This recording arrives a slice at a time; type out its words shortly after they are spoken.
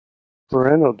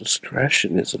Parental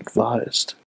discretion is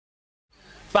advised.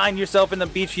 Find yourself in the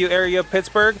Beachview area of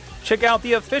Pittsburgh? Check out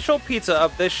the official pizza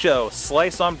of this show,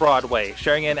 Slice on Broadway,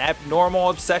 sharing an abnormal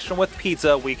obsession with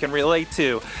pizza we can relate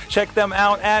to. Check them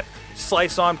out at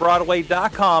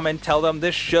sliceonbroadway.com and tell them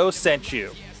this show sent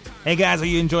you. Hey guys, are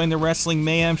you enjoying the Wrestling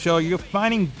Mayhem Show? Are you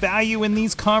finding value in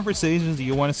these conversations? Do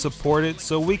you want to support it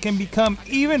so we can become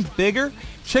even bigger?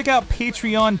 Check out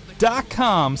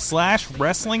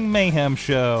patreon.com/Wrestling Mayhem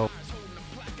Show.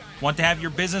 Want to have your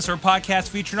business or podcast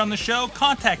featured on the show?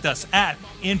 Contact us at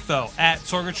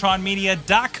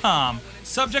info@sorgatronmedia.com.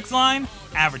 Subject line,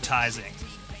 advertising.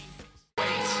 Wait,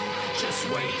 just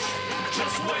wait,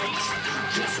 just wait,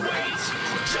 just wait, just wait.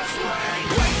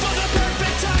 Wait for the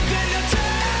perfect time, then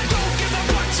attack. Don't give up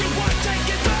what you want, take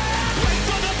it back. Wait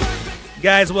for the perfect...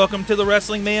 Guys, welcome to the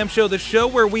Wrestling Mayhem Show, the show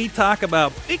where we talk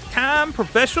about big-time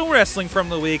professional wrestling from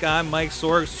the week. I'm Mike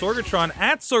Sorgatron,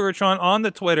 at Sorgatron on the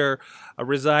Twitter.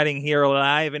 Residing here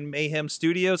live in Mayhem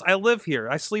Studios. I live here.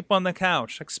 I sleep on the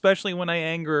couch, especially when I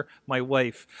anger my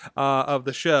wife of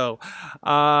the show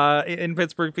in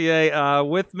Pittsburgh, PA.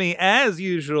 With me, as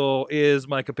usual, is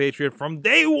my compatriot from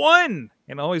day one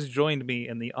and always joined me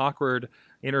in the awkward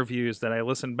interviews that I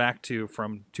listened back to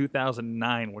from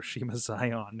 2009 with Shima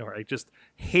Zion, where I just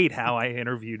hate how I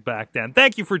interviewed back then.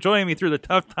 Thank you for joining me through the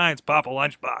tough times, Papa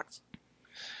Lunchbox.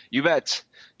 You bet.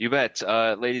 You bet.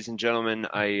 Ladies and gentlemen,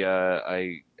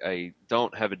 I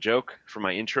don't have a joke for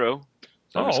my intro,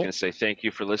 so I'm just going to say thank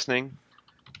you for listening,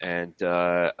 and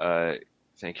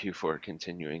thank you for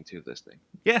continuing to listening.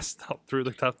 Yes, through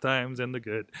the tough times and the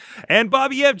good. And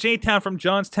Bobby F. J-Town from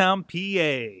Johnstown,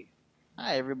 PA.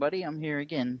 Hi, everybody. I'm here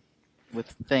again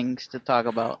with things to talk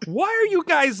about. Why are you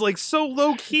guys so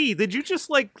low key? Did you just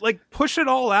like push it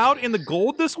all out in the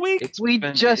gold this week? We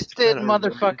just did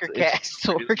motherfucker cast.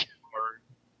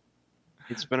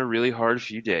 It's been a really hard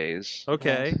few days.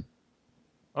 Okay.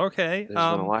 Okay. There's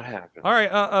been a lot happen. All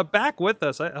right. Back with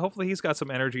us. Hopefully he's got some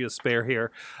energy to spare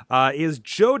here. Is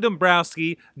Joe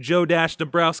Dombrowski,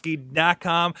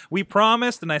 joe-dombrowski.com. We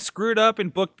promised, and I screwed up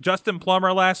and booked Justin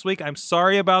Plummer last week. I'm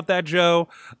sorry about that, Joe.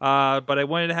 But I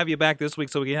wanted to have you back this week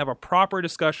so we can have a proper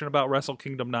discussion about Wrestle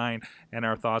Kingdom 9 and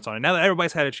our thoughts on it. Now that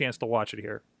everybody's had a chance to watch it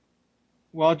here.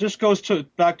 Well, it just goes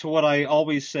back to what I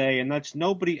always say, and that's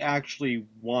nobody actually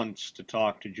wants to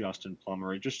talk to Justin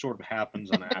Plummer. It just sort of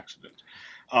happens on accident.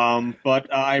 But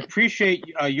I appreciate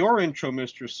your intro,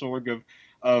 Mr. Sorg,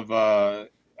 of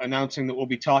announcing that we'll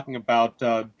be talking about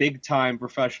big-time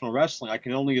professional wrestling. I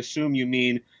can only assume you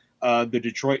mean the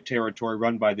Detroit territory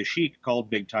run by the Sheik called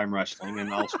Big Time Wrestling,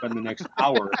 and I'll spend the next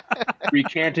hour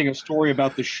recanting a story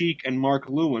about the Sheik and Mark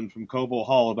Lewin from Cobo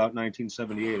Hall about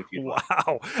 1978. If you like.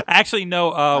 Wow! Actually,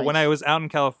 no. Nice. When I was out in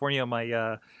California,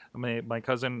 my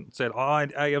cousin said,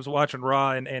 I was watching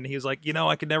Raw, and he's like,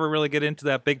 I could never really get into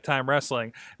that big time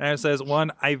wrestling. And I says,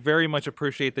 one, I very much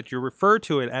appreciate that you refer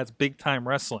to it as big time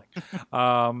wrestling,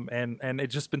 and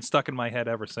it's just been stuck in my head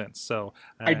ever since. So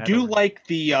I do like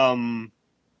the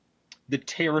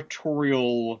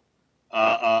territorial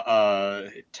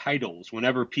titles.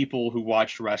 Whenever people who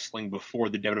watched wrestling before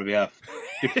the WWF,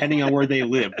 depending on where they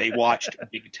lived, they watched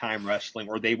big time wrestling,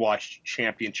 or they watched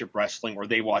championship wrestling, or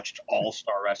they watched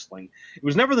all-star wrestling. It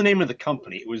was never the name of the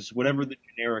company. It was whatever the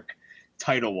generic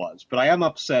title was. But I am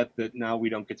upset that now we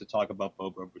don't get to talk about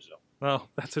Bobo Brazil. Oh,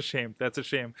 that's a shame. That's a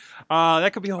shame.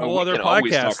 That could be a whole other podcast.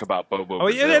 We can always talk about Bobo Brazil. Oh,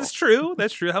 yeah, that's true.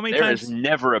 That's true. How many times? There is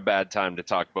never a bad time to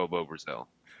talk Bobo Brazil.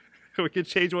 We can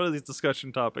change one of these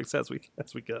discussion topics as we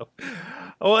go.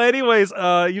 Well, anyways,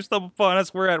 you stumble upon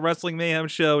us. We're at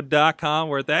WrestlingMayhemShow.com.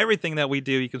 We're at everything that we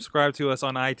do. You can subscribe to us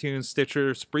on iTunes,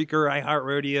 Stitcher, Spreaker,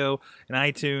 iHeartRadio, and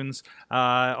iTunes.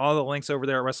 All the links over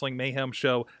there at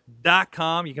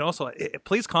WrestlingMayhemShow.com. You can also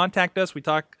please contact us. We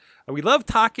love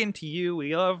talking to you.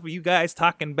 We love you guys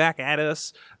talking back at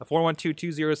us.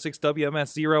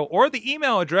 412-206-WMS0 or the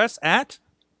email address at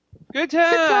Good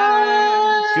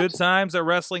times. Good times at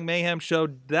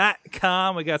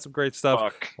WrestlingMayhemShow.com. We got some great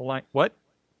stuff. What?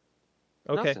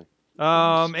 Okay.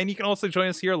 And you can also join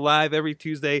us here live every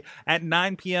Tuesday at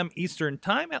 9 p.m. Eastern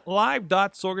Time at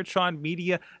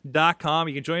live.sorgatronmedia.com.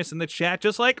 You can join us in the chat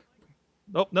just like...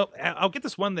 Oh, no, I'll get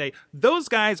this one day. Those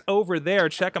guys over there,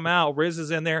 check them out. Riz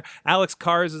is in there. Alex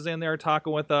Cars is in there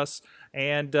talking with us.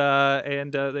 And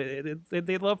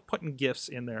they love putting gifts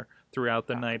in there throughout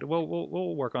the night.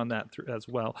 We'll work on that as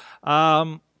well.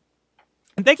 And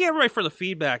And thank you, everybody, for the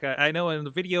feedback. I know in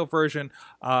the video version,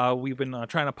 we've been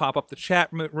trying to pop up the chat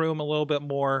room a little bit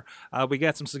more. We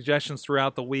got some suggestions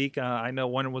throughout the week. I know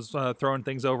one was throwing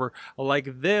things over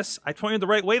like this. I pointed the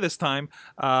right way this time.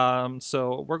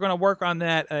 So we're going to work on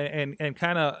that and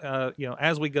kind of,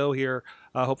 as we go here,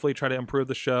 hopefully try to improve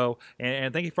the show.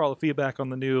 And thank you for all the feedback on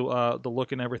the new, the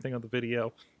look and everything of the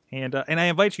video. And I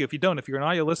invite you, if you're an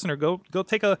audio listener, go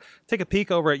take a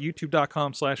peek over at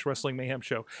youtube.com/Wrestling Mayhem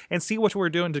Show and see what we're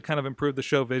doing to kind of improve the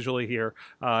show visually here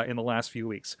in the last few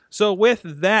weeks. So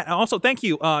with that, also thank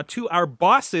you to our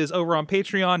bosses over on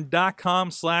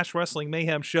patreon.com/Wrestling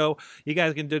Mayhem Show. You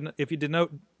guys can, if you donate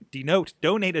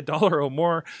 $1 or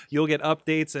more, you'll get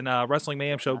updates and Wrestling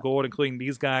Mayhem Show Gold, including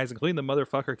these guys, including the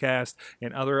Motherfucker Cast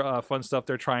and other fun stuff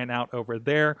they're trying out over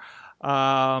there.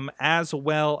 As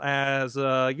well as,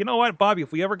 you know what, Bobby,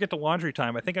 if we ever get to laundry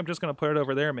time, I think I'm just going to put it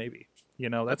over there maybe.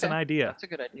 That's an idea. That's a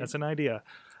good idea. That's an idea.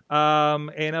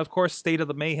 And of course, State of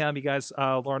the Mayhem, you guys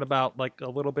learn about like a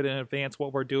little bit in advance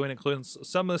what we're doing, including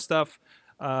some of the stuff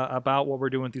about what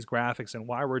we're doing with these graphics and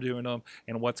why we're doing them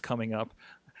and what's coming up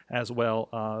as well.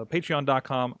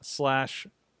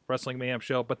 Patreon.com/Wrestling Mayhem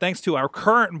Show. But thanks to our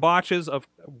current our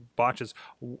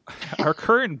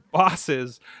current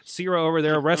bosses, Ciro over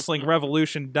there,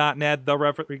 WrestlingRevolution.net,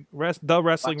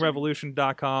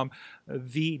 TheWrestlingRevolution.com,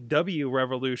 the W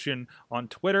Revolution on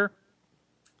Twitter,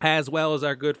 as well as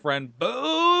our good friend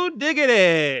Bo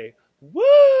Diggity. Woo!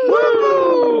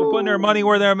 Woo! Putting their money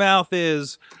where their mouth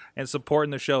is and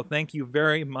supporting the show. Thank you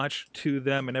very much to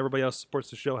them, and everybody else supports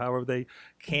the show however they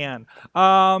can.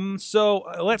 So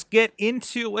let's get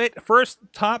into it. First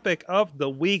topic of the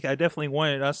week. I definitely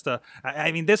wanted us to,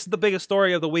 I mean, this is the biggest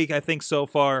story of the week, I think, so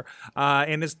far.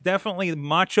 And it's definitely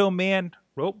Macho Man.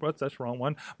 Oh, that's the wrong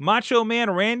one. Macho Man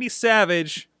Randy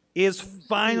Savage is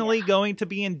finally going to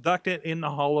be inducted in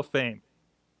the Hall of Fame.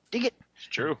 Dig it. It's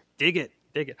true. Dig it.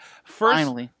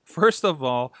 Finally. First of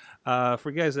all, for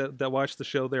you guys that watched the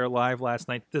show there live last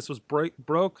night, this was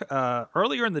broke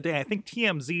earlier in the day. I think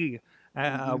TMZ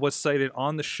was cited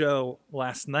on the show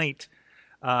last night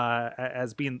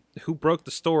as being who broke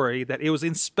the story, that it was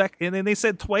and then they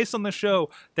said twice on the show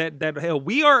that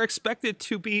we are expected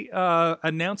to be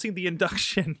announcing the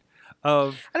induction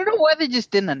of. I don't know why they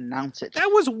just didn't announce it.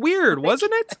 That was weird,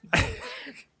 wasn't it?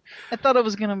 I thought it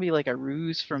was going to be like a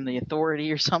ruse from the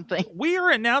authority or something. We are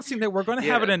announcing that we're going to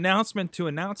have an announcement to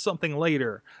announce something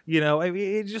later. I mean,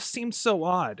 it just seems so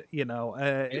odd.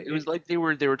 It was like they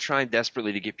were trying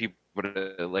desperately to get people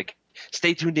to like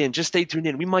stay tuned in. Just stay tuned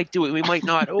in. We might do it. We might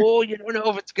not. Oh, you don't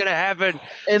know if it's going to happen.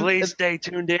 Please stay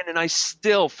tuned in. And I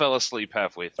still fell asleep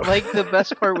halfway through. Like the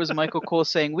best part was Michael Cole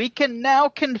saying, "We can now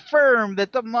confirm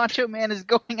that the Macho Man is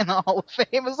going in the Hall of Fame."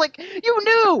 It was like, you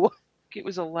knew. It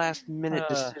was a last-minute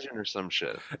decision or some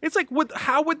shit. It's like,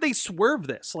 how would they swerve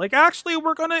this? Like, actually,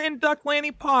 we're going to induct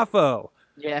Lanny Poffo.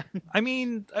 Yeah. I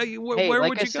mean, where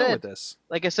would you go with this?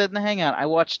 Like I said in the Hangout, I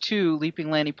watched 2 Leaping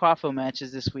Lanny Poffo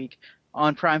matches this week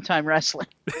on Primetime Wrestling.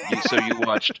 So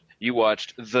you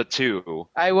watched the 2.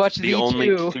 I watched the only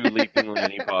 2 Leaping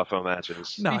Lanny Poffo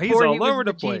matches. No, he's Before all he over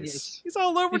the was place. genius. He's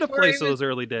all over the place those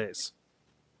early days.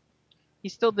 He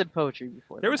still did poetry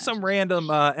before. There was some random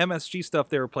MSG stuff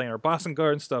they were playing, or Boston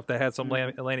Garden stuff that had some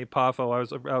Lanny Poffo.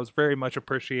 I was very much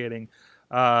appreciating.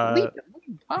 He's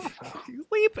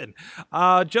leaping.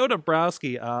 Joe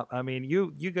Dombrowski. I mean,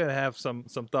 you gotta have some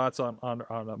thoughts on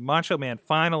Macho Man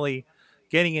finally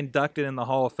getting inducted in the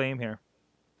Hall of Fame here.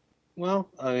 Well,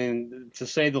 I mean, to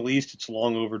say the least, it's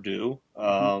long overdue.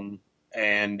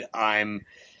 And I'm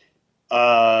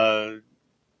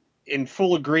in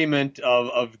full agreement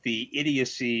of the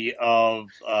idiocy of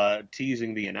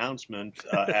teasing the announcement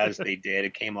as they did.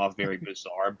 It came off very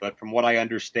bizarre, but from what I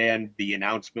understand, the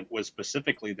announcement was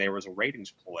specifically there was a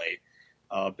ratings play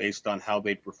based on how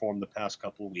they'd performed the past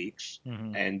couple of weeks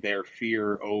and their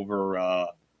fear over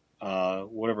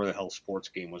whatever the hell sports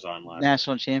game was on last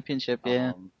National Championship,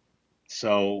 yeah.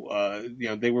 So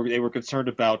they were concerned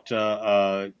about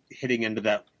hitting into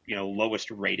that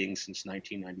lowest rating since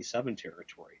 1997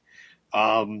 territory.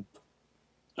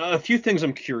 A few things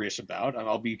I'm curious about.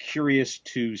 I'll be curious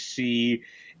to see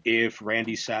if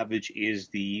Randy Savage is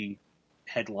the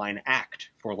headline act,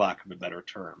 for lack of a better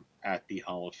term, at the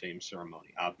Hall of Fame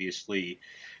ceremony. Obviously,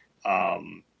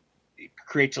 it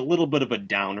creates a little bit of a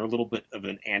downer, a little bit of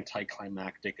an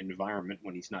anticlimactic environment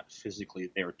when he's not physically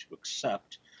there to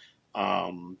accept.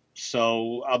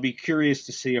 So I'll be curious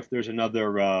to see if there's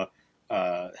another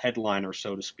headliner,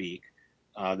 so to speak,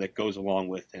 that goes along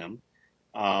with him.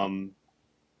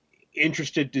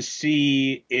 Interested to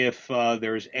see if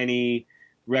there's any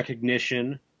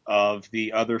recognition of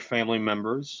the other family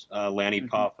members, Lanny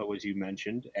Poffo, as you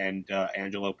mentioned, and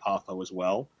Angelo Poffo as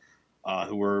well,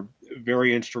 who were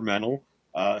very instrumental.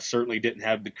 Certainly didn't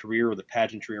have the career or the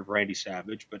pageantry of Randy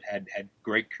Savage, but had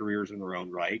great careers in their own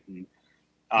right. And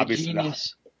obviously,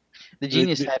 the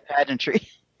genius had pageantry.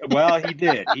 Well, he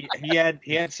did. He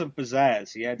had some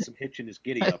pizzazz. He had some hitch in his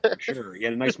giddy up for sure. He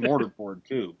had a nice mortarboard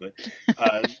too. But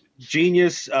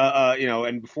genius,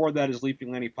 and before that is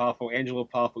Leaping Lanny Poffo, Angelo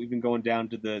Poffo, even going down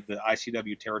to the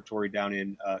ICW territory down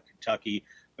in Kentucky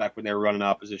back when they were running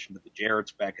opposition to the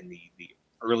Jarretts back in the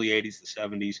early 80s, the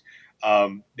 70s.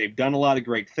 They've done a lot of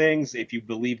great things. If you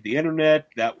believe the internet,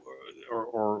 that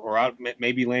or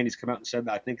maybe Lanny's come out and said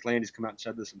that. I think Lanny's come out and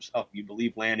said this himself. If you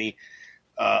believe Lanny.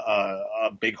 A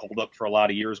big holdup for a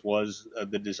lot of years was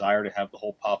the desire to have the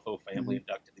whole Poffo family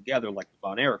inducted together like the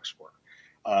Von Erichs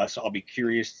were. So I'll be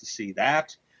curious to see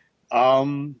that.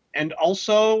 And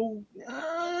also,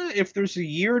 if there's a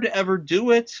year to ever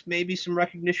do it, maybe some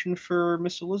recognition for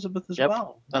Miss Elizabeth as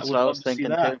well. That's what I was thinking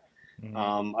too.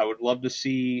 I would love to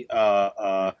see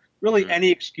really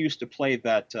any excuse to play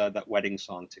that wedding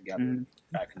song together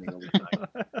back in the early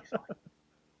 90s.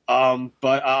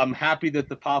 But I'm happy that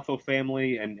the Poffo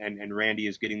family and Randy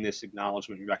is getting this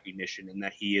acknowledgement and recognition, and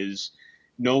that he is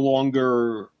no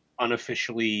longer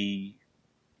unofficially,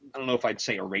 I don't know if I'd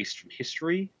say erased from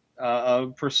history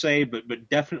per se, but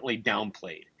definitely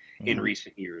downplayed in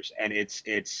recent years. And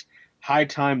it's high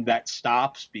time that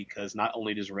stops, because not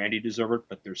only does Randy deserve it,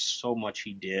 but there's so much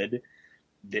he did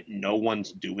that no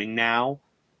one's doing now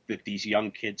that these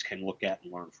young kids can look at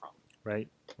and learn from. Right.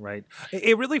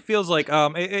 It really feels like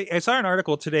I saw an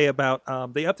article today about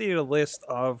they updated a list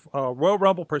of Royal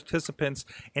Rumble participants,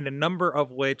 and a number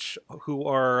of which who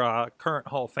are current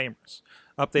Hall of Famers.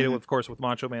 Updated, of course, with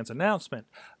Macho Man's announcement,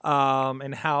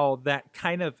 and how that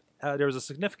kind of there was a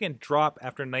significant drop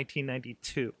after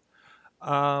 1992.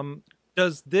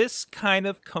 Does this kind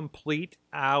of complete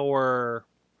our?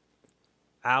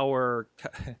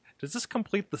 Does this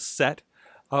complete the set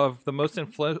of the most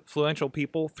influential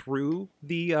people through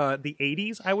the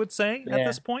 80s, I would say, at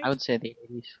this point? I would say the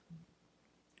 80s.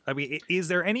 I mean, is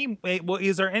there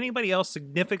anybody else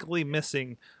significantly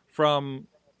missing from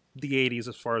the 80s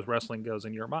as far as wrestling goes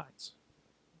in your minds?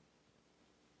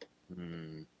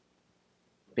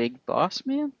 Big Boss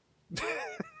Man?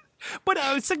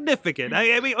 But significant.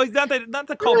 I mean, not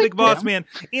to call Big Boss Man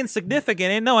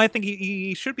insignificant. And no, I think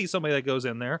he should be somebody that goes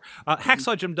in there.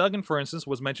 Hacksaw Jim Duggan, for instance,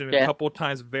 was mentioned a couple of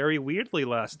times very weirdly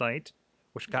last night,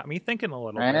 which got me thinking a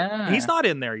little bit. He's not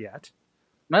in there yet.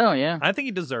 No, yeah. I think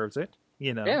he deserves it.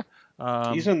 You know.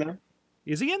 Yeah. He's in there.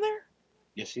 Is he in there?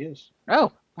 Yes, he is.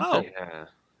 Oh. Yeah.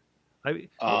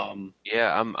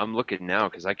 I'm looking now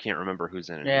because I can't remember who's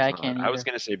in it. Yeah, I can't. I was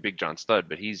gonna say Big John Studd,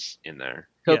 but he's in there.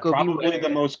 Probably the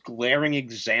most glaring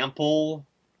example,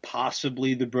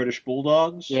 possibly the British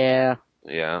Bulldogs. Yeah.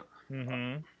 Yeah.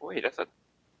 Mm-hmm. Wait, I thought.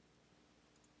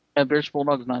 British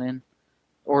Bulldog's not in,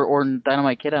 or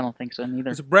Dynamite Kid. I don't think so neither.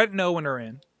 Is Brett and Owen are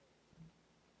in?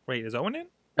 Wait, is Owen in?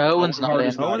 Owen's not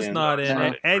in. Owen's not in,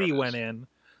 and Eddie went in.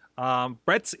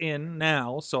 Brett's in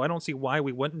now, so I don't see why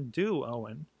we wouldn't do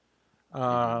Owen.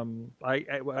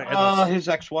 His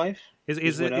ex-wife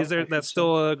is there that's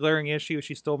still a glaring issue? Is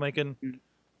she still making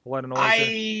a lot of noise?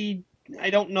 I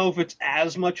don't know if it's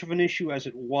as much of an issue as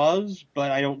it was,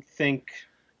 but I don't think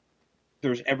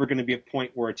there's ever going to be a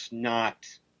point where it's not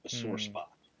a sore spot.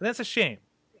 That's a shame.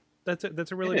 That's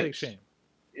a really big shame.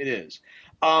 It is.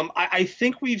 I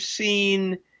think we've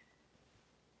seen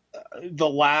the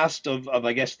last of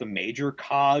I guess the major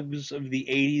cogs of the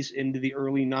 80s into the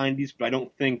early 90s, but I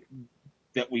don't think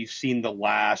that we've seen the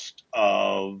last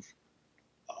of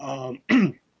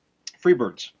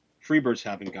Freebirds. Freebirds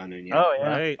haven't gone in yet. Oh,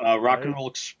 yeah. Right. Rock and Roll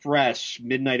Express,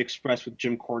 Midnight Express with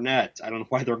Jim Cornette. I don't know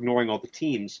why they're ignoring all the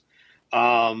teams.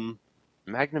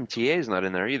 Magnum TA is not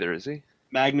in there either, is he?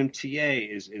 Magnum TA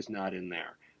is not in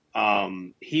there.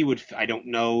 I don't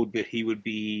know that he would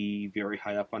be very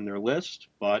high up on their list,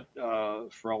 but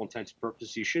for all intents and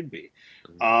purposes, he should be.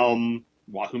 Wahoo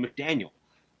McDaniel.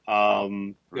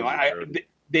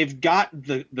 They've got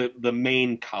the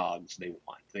main cogs they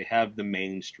want. They have the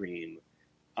mainstream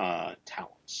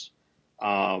talents.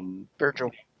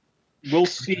 Virgil. We'll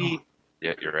see.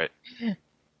 Yeah, you're right.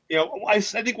 I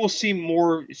think we'll see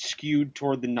more skewed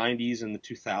toward the 90s and the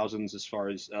 2000s as far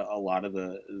as a lot of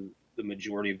the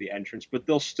majority of the entrants, but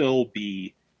there'll still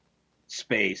be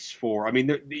space for. I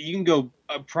mean, you can go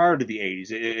prior to the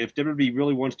 80s. If WWE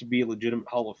really wants to be a legitimate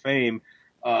Hall of Fame,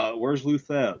 where's Lou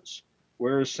Thesz?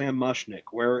 Where is Sam Mushnick?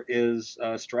 Where is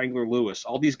Strangler Lewis?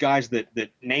 All these guys that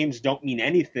names don't mean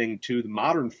anything to the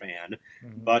modern fan,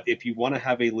 but if you want to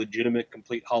have a legitimate,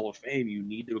 complete Hall of Fame, you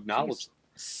need to acknowledge them.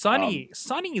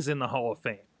 Sonny's in the Hall of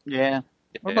Fame. Yeah.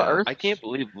 What about Earth? I can't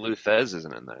believe Lou Thez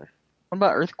isn't in there. What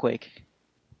about Earthquake?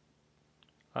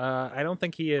 I don't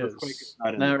think he is. Earthquake is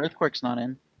not in No, there. Earthquake's not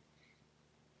in.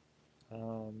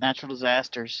 Natural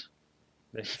disasters.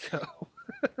 There you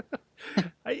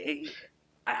go.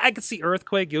 I could see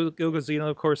Earthquake. Gilgazino,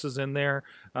 of course, is in there.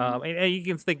 And you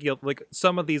can think, like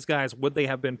some of these guys, would they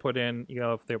have been put in?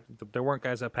 If there weren't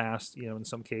guys that passed, in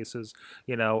some cases,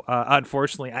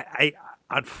 unfortunately,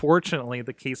 unfortunately,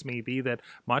 the case may be that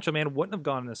Macho Man wouldn't have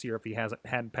gone this year if he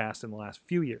hadn't passed in the last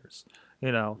few years.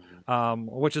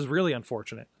 Which is really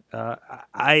unfortunate.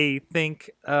 I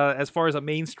think as far as a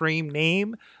mainstream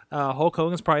name, Hulk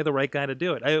Hogan's probably the right guy to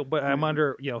do it. But I'm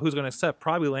under, who's going to accept?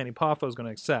 Probably Lanny Poffo is going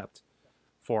to accept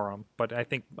for him. But I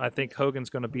think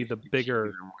Hogan's going to be the bigger.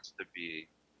 If he even wants to be,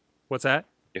 what's that?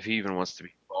 If he even wants to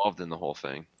be involved in the whole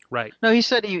thing, right? No, he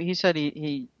said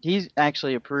he's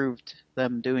actually approved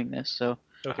them doing this. So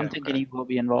I'm thinking he will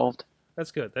be involved.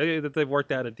 That's good. That they've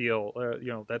worked out a deal.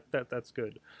 That's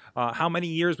good. How many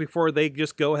years before they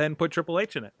just go ahead and put Triple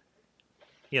H in it?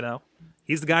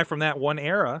 He's the guy from that one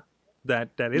era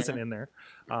that isn't in there.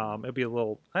 It'd be a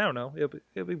little. I don't know.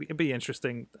 It'd be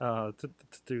interesting to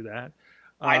do that.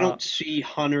 I don't see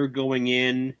Hunter going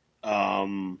in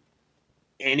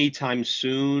anytime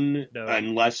soon,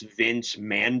 unless Vince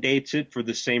mandates it, for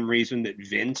the same reason that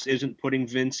Vince isn't putting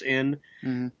Vince in,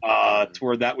 to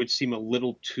where that would seem a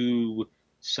little too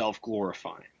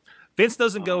self-glorifying. Vince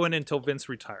doesn't go in until Vince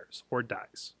retires or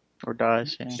dies.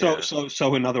 Yeah.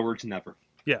 So in other words, never.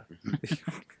 Yeah.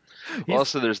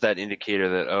 Also, there's that indicator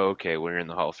that okay, we're in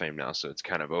the Hall of Fame now, so it's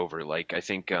kind of over. Like I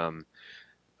think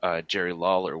Jerry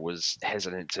Lawler was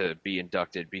hesitant to be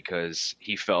inducted because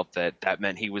he felt that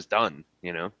meant he was done.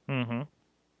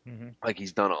 Like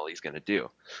he's done all he's going to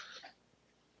do.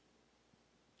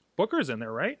 Booker's in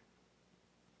there, right?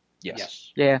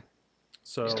 Yes. Yeah.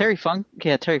 So is Terry Funk?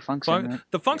 Yeah, Terry Funk's in there.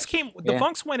 The Funks The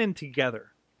Funks went in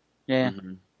together. Yeah.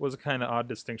 Was a kind of odd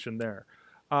distinction there.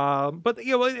 But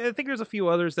I think there's a few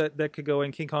others that could go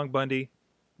in. King Kong Bundy,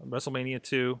 WrestleMania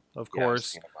 2, of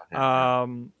course.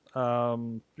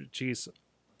 Geez,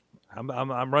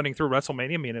 I'm running through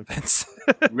WrestleMania main events.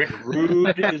 Rick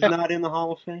Rude is not in the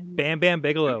Hall of Fame. Bam Bam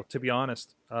Bigelow, to be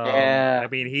honest. Yeah. I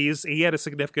mean, he had a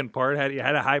significant part.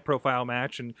 Had a high profile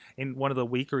match in one of the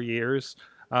weaker years.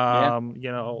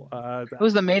 It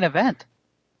was the main event.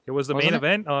 It was the Wasn't main it?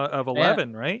 event of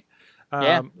 11, right?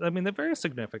 Yeah. I mean, they're very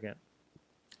significant.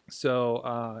 So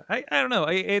I don't know.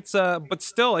 It's but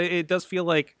still, it does feel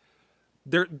like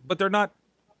they're not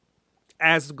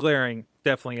as glaring,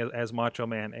 definitely, as Macho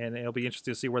Man, and it'll be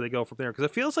interesting to see where they go from there, because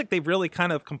it feels like they've really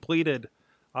kind of completed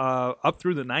up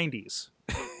through the 90s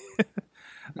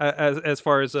as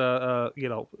far as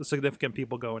significant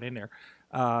people going in there.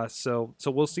 So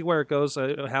we'll see where it goes,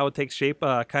 how it takes shape,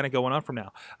 kind of going on from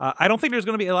now. I don't think there's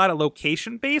going to be a lot of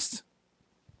location based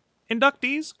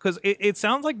inductees, because it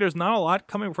sounds like there's not a lot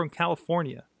coming from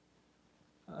California.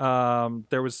 I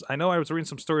know I was reading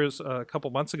some stories a couple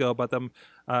months ago about them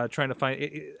trying to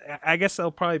find. I guess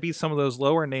there'll probably be some of those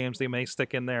lower names they may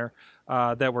stick in there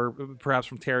that were perhaps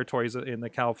from territories in the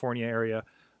California area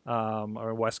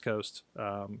or West Coast,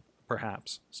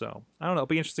 perhaps. So I don't know. It'll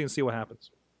be interesting to see what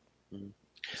happens.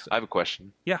 So, I have a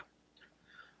question. Yeah.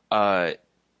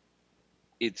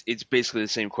 It's basically the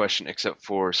same question except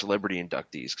for celebrity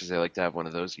inductees, because they like to have one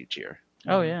of those each year.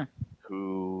 Oh yeah.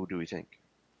 Who do we think?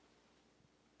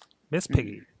 Miss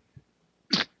Piggy.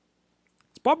 Is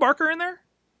Bob Barker in there?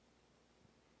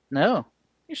 No.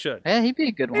 He should. Yeah, he'd be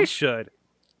a good one. He should.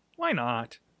 Why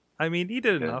not? I mean, he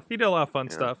did enough. He did a lot of fun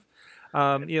stuff.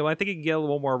 I think he can get a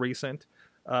little more recent.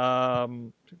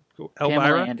 Elvira.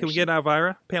 Can we get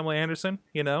Elvira? Pamela Anderson,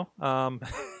 Arnold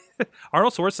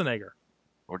Schwarzenegger.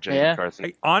 Or Jenny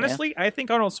McCarthy. Honestly, I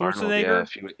think Arnold Schwarzenegger.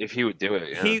 Arnold, if he would do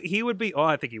it, he would be. Oh,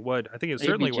 I think he would. I think he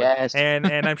certainly would. Jazzed. And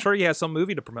I'm sure he has some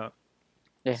movie to promote.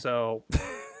 Yeah. So,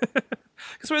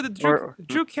 because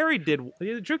Drew Carey did.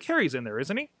 Drew Carey's in there,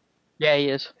 isn't he? Yeah, he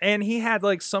is. And he had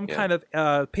like some kind of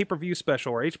pay-per-view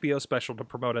special or HBO special to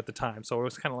promote at the time. So it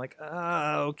was kind of like,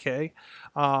 okay.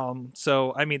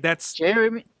 So I mean, that's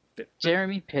Jeremy Piven.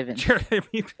 Jeremy Piven.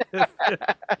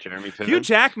 Hugh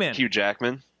Jackman. Please. Hugh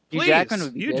Jackman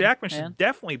would be Hugh good. Jackman should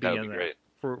definitely be That would in be there great.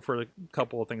 for a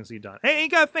couple of things he's done. Hey, you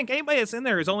gotta think anybody that's in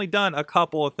there has only done a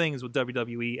couple of things with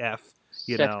WWEF.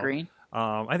 Seth Green.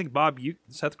 I think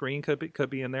Seth Green could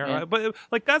be in there, Yeah. but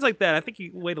like guys like that, I think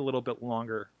you wait a little bit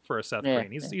longer for a Seth Yeah,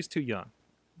 Green. He's too young.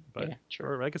 But Yeah, true.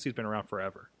 or I guess he's been around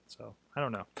forever. So I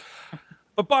don't know.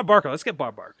 But Bob Barker, let's get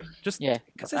Bob Barker. Just Yeah,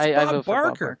 because it's I Bob vote for Bob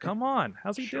Barker. Barker. Come on,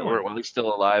 how's he Sure. doing? Well, he's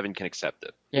still alive and can accept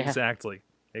it. Yeah. Exactly.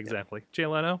 Jay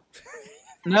Leno.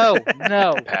 No.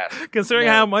 Pass. Considering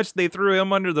No. how much they threw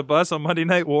him under the bus on Monday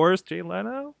Night Wars, Jay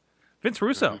Leno, Vince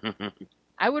Russo.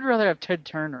 I would rather have Ted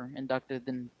Turner inducted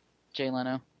than Jay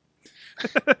Leno.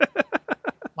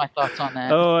 My thoughts on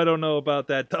that. Oh, I don't know about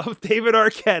that. David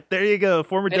Arquette. There you go.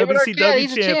 Former David WCW Arquette,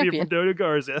 he's a champion champion. from Dodo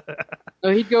Garza.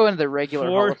 So he'd go into the regular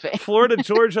Hall of Fame. Florida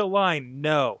Georgia line.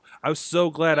 No. I was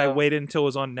so glad I No. waited until it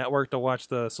was on network to watch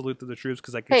the Salute to the Troops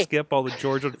because I could Hey. skip all the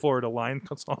Georgia and Florida line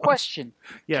songs. Question.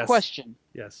 Yes. Question.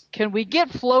 Yes. Can we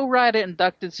get Flo Rida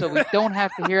inducted so we don't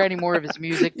have to hear any more of his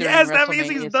music during Yes, that means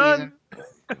WrestleMania he's done.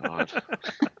 God.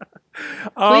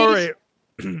 All Please.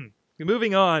 right.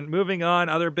 Moving on.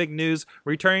 Other big news.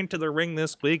 Returning to the ring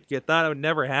this week. You thought it would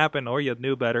never happen, or you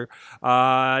knew better.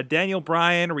 Daniel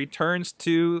Bryan returns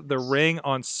to the ring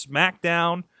on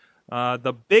SmackDown.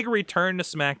 The big return to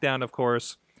SmackDown, of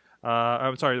course.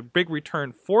 The big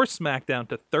return for SmackDown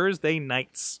to Thursday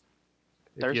nights.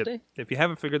 Thursday? If you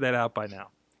haven't figured that out by now.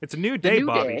 It's a new The day, new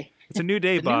Bobby. day. It's a new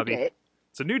day, The new Bobby. day.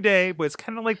 It's a new day, but it's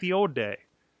kind of like the old day.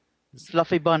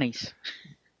 Fluffy bunnies.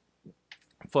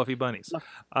 Fluffy bunnies.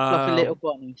 Fluffy little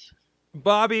bunnies.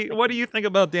 Bobby, what do you think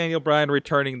about Daniel Bryan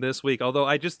returning this week? Although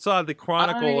I just saw the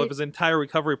chronicle of his entire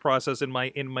recovery process in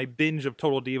my binge of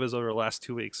Total Divas over the last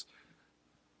 2 weeks.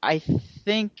 I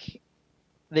think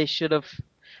they should have.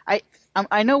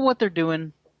 I know what they're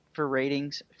doing for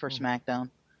ratings for SmackDown.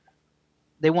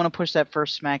 They want to push that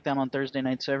first SmackDown on Thursday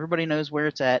night so everybody knows where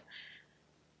it's at.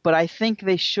 But I think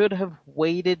they should have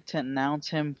waited to announce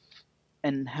him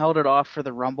and held it off for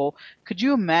the Rumble. Could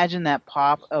you imagine that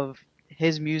pop of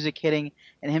his music hitting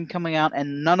and him coming out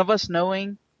and none of us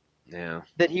knowing Yeah.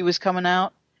 that he was coming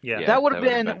out? Yeah. Yeah. That would have that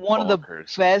would've been been one of the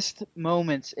bonkers. best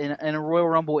moments in a Royal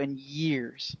Rumble in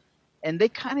years. And they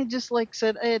kind of just like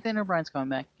said, "Hey, Daniel Bryan's coming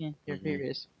back. Yeah, here he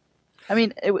is." I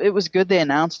mean, it was good they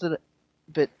announced it,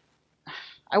 but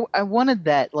I wanted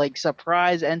that like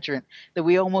surprise entrant that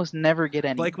we almost never get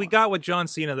anymore. Like we got with John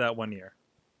Cena that one year.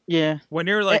 Yeah, When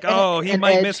you're like, And- he and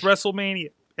might Edge. miss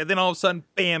WrestleMania. And then all of a sudden,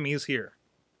 bam, he's here.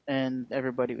 and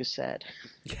everybody was sad,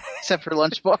 except for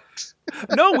Lunchbox.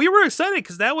 No, we were excited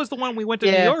because that was the one we went to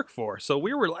New Yeah. York for. So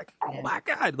we were like, oh Yeah. my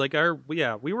God. Like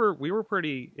we were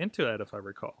pretty into that if I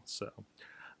recall. So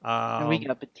And we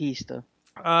got Batista.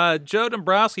 Joe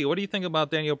Dombrowski, what do you think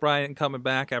about Daniel Bryan coming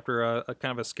back after a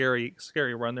kind of a scary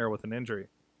run there with an injury?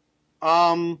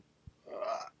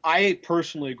 I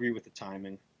personally agree with the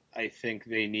timing. I think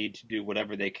they need to do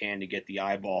whatever they can to get the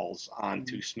eyeballs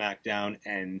onto SmackDown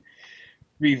and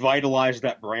revitalize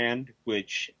that brand,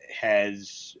 which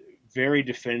has very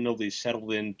definitively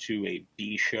settled into a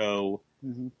B show,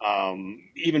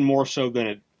 even more so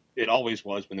than it always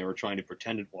was when they were trying to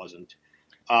pretend it wasn't.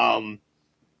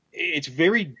 It's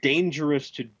very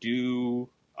dangerous to do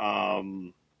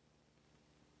to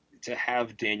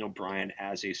have Daniel Bryan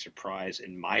as a surprise,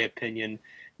 in my opinion.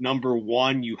 Number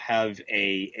one, you have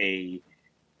a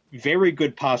very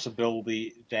good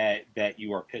possibility that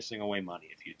you are pissing away money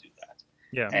if you do that.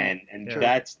 Yeah. And Yeah.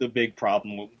 that's the big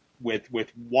problem with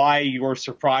why your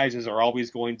surprises are always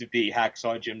going to be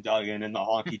Hacksaw Jim Duggan and the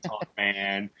Honky Tonk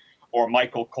Man or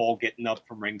Michael Cole getting up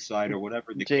from ringside or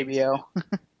whatever the case is. JBL.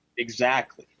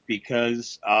 Exactly,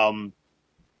 because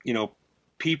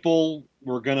people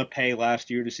were going to pay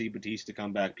last year to see Batista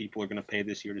come back. People are going to pay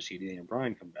this year to see Daniel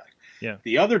Bryan come back. Yeah.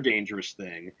 The other dangerous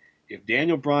thing, if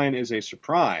Daniel Bryan is a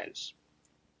surprise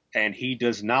and he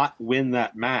does not win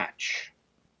that match,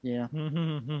 Yeah.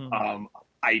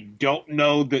 I don't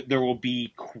know that there will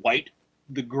be quite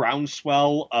the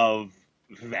groundswell of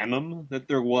venom that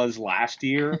there was last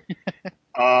year.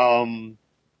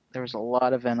 There was a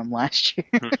lot of Venom last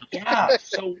year. Yeah,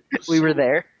 so We were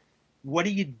there. What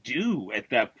do you do at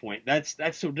that point? That's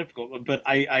so difficult. But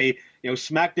I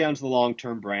SmackDown's the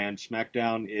long-term brand.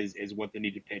 SmackDown is what they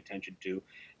need to pay attention to,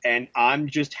 and I'm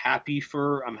just happy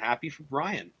for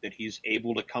Bryan that he's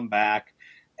able to come back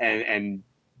and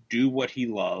do what he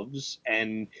loves,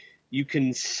 and you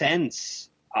can sense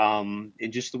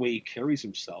in just the way he carries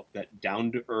himself that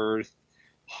down-to-earth,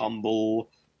 humble,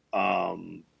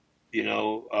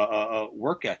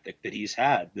 work ethic that he's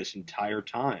had this entire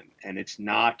time, and it's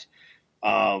not.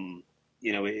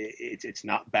 It's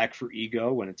not back for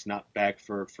ego, and it's not back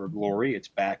for glory. It's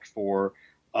back for,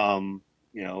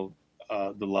 the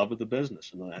love of the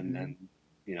business, and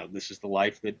this is the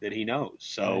life that he knows.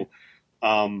 So,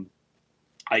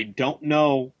 I don't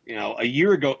know. A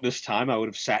year ago at this time, I would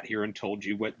have sat here and told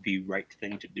you what the right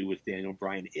thing to do with Daniel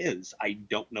Bryan is. I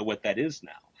don't know what that is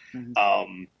now.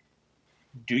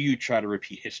 Do you try to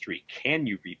repeat history? Can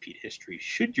you repeat history?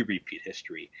 Should you repeat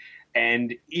history?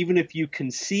 And even if you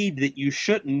concede that you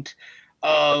shouldn't,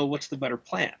 what's the better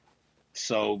plan?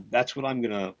 So that's what I'm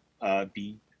going to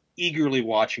be eagerly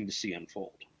watching to see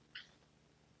unfold.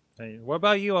 Hey, what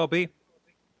about you, LB?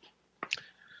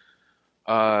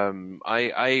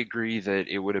 I agree that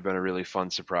it would have been a really fun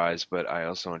surprise, but I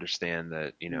also understand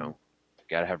that,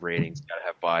 gotta have ratings, gotta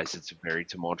have buys. It's a very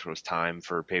tumultuous time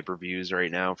for pay-per-views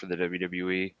right now for the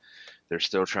WWE. They're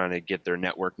still trying to get their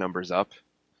network numbers up.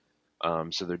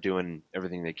 So they're doing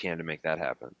everything they can to make that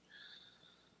happen.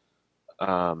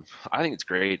 I think it's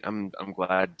great. I'm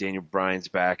glad Daniel Bryan's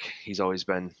back. He's always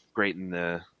been great in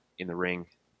the ring.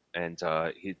 And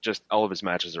he just all of his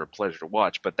matches are a pleasure to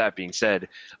watch. But that being said,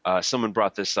 someone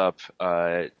brought this up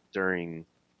during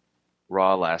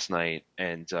Raw last night,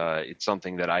 and it's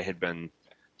something that I had been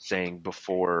saying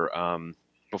before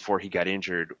he got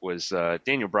injured. Was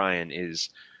Daniel Bryan is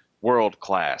world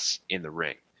class in the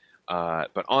ring,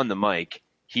 but on the mic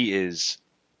he is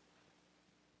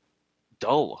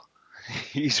dull.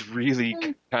 He's really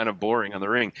kind of boring on the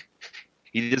ring.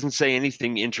 He doesn't say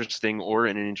anything interesting or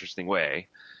in an interesting way.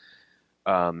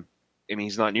 I mean,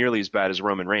 he's not nearly as bad as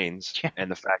Roman Reigns,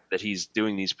 and the fact that he's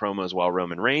doing these promos while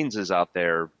Roman Reigns is out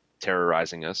there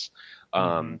terrorizing us,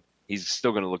 he's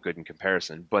still going to look good in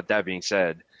comparison. But that being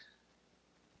said,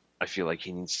 I feel like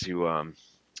he needs to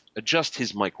adjust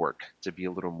his mic work to be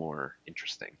a little more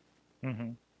interesting.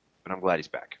 But I'm glad he's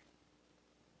back.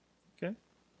 Okay,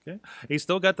 he's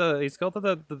still got the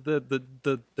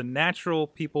natural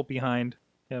people behind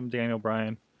him, Daniel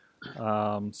Bryan.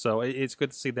 So it's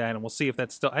good to see that, and we'll see if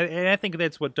that's still. I think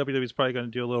that's what WWE is probably going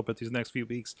to do a little bit these next few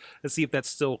weeks, to see if that's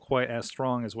still quite as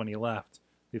strong as when he left,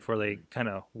 before they kind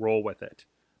of roll with it.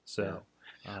 So,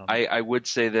 I would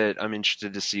say that I'm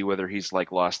interested to see whether he's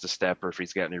like lost a step or if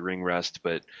he's got any ring rust,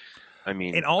 but I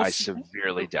mean, and also, I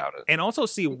severely doubt it. And also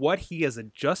see what he has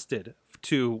adjusted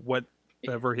to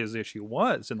whatever his issue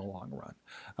was in the long run.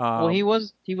 Well, he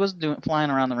was flying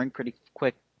around the ring pretty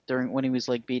quick when he was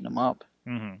like beating him up.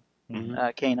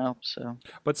 Kane up, so.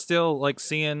 But still, like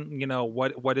seeing,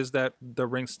 what is the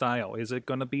ring style? Is it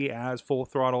going to be as full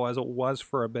throttle as it was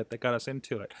for a bit that got us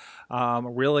into it?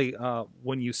 Really,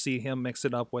 when you see him mix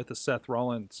it up with the Seth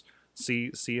Rollins,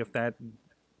 see if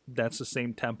that's the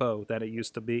same tempo that it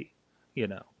used to be,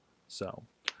 So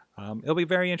it'll be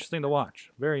very interesting to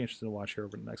watch. Very interesting to watch here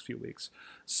over the next few weeks.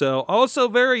 So also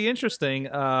very interesting,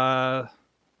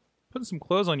 putting some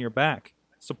clothes on your back,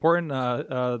 supporting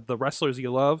the wrestlers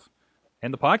you love,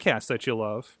 and the podcasts that you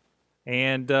love,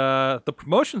 and the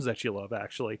promotions that you love,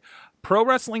 actually.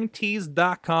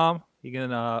 ProWrestlingTees.com. You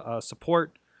can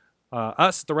support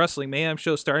us, the Wrestling Mayhem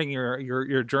Show, starting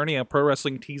your journey at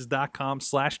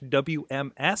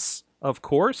ProWrestlingTees.com/WMS, of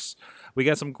course. We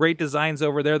got some great designs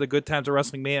over there. The Good Times of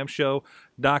Wrestling Mayhem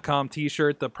Show.com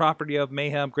t-shirt, the property of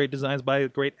Mayhem. Great designs by the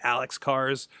great Alex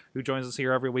Cars, who joins us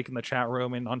here every week in the chat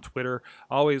room and on Twitter.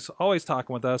 Always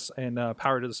talking with us, and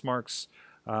Power to the Smarks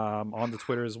on the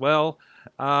Twitter as well.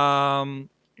 And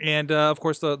of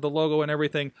course the logo and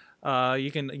everything.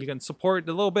 You can support.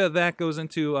 A little bit of that goes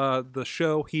into the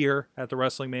show here at the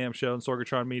Wrestling Mayhem Show and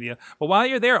Sorgatron Media. But while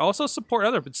you're there, also support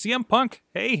other. But CM Punk,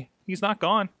 hey, he's not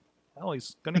gone. Well,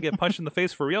 he's going to get punched in the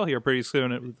face for real here pretty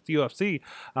soon at the UFC.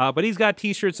 But he's got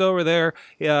T-shirts over there.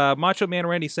 Macho Man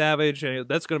Randy Savage,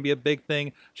 that's going to be a big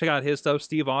thing. Check out his stuff.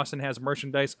 Steve Austin has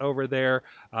merchandise over there.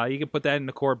 You can put that in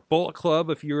the core Bullet Club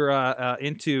if you're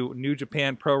into New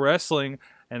Japan Pro Wrestling.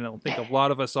 And I think a lot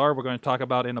of us are. We're going to talk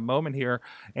about in a moment here.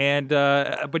 And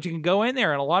but you can go in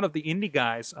there, and a lot of the indie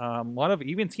guys, a lot of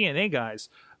even TNA guys,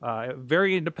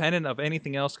 very independent of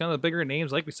anything else. Kind of the bigger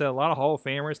names, like we said, a lot of Hall of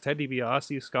Famers, Ted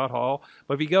DiBiase, Scott Hall.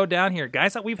 But if you go down here,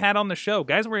 guys that we've had on the show,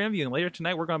 guys we're interviewing later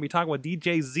tonight, we're going to be talking with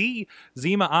DJ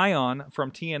Zema Ion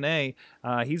from TNA.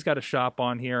 He's got a shop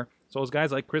on here. So those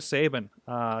guys like Chris Sabin,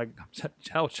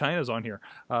 hell, China's on here.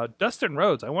 Dustin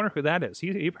Rhodes, I wonder who that is.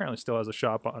 He apparently still has a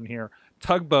shop on here.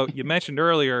 Tugboat, you mentioned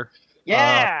earlier.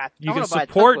 Yeah, you can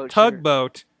support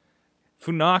Tugboat.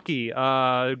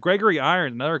 Funaki, Gregory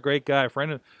Iron, another great guy,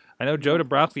 friend of. I know Joe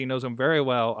Dabrowski knows him very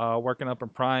well, working up in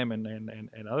Prime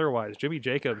and otherwise. Jimmy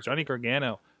Jacobs, Johnny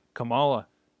Gargano, Kamala,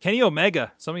 Kenny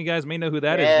Omega. Some of you guys may know who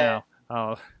that is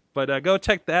now. But go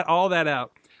check all that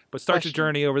out. But start your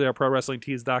journey over there at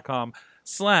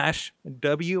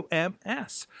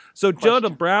ProWrestlingTees.com/WMS. So Joe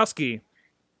Dabrowski, I'm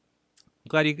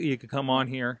glad you could come on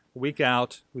here. A week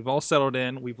out. We've all settled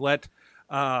in. We've let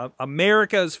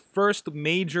America's first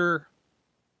major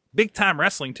big-time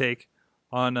wrestling take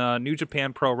on New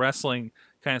Japan Pro Wrestling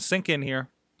kind of sink in here.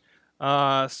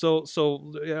 So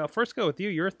first go with you.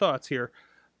 Your thoughts here.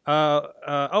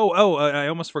 I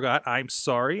almost forgot. I'm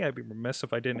sorry. I'd be remiss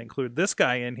if I didn't include this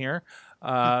guy in here.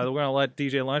 We're going to let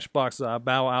DJ Lunchbox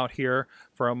bow out here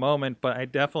for a moment, but I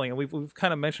definitely, and we've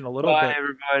kind of mentioned a little Bye, bit.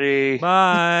 everybody.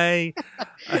 Bye.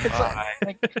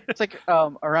 It's like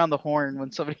around the horn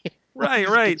when somebody Right.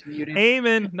 gets muted.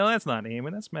 Eamon. No, that's not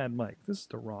Eamon. That's Mad Mike. This is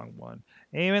the wrong one.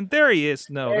 Eamon, there he is.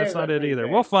 No, that's not it either.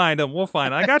 We'll find him.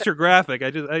 I got your graphic.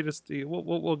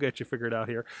 We'll get you figured out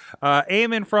here.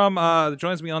 Eamon from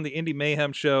joins me on the Indie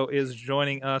Mayhem show is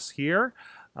joining us here.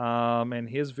 And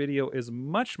his video is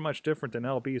much different than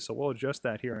LB, so we'll adjust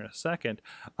that here in a second.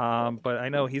 But I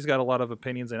know he's got a lot of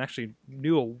opinions and actually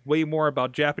knew way more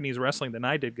about Japanese wrestling than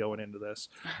I did going into this.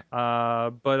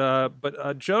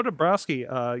 But Joe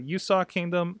Dabrowski, you saw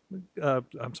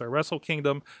Wrestle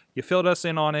Kingdom. You filled us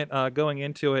in on it going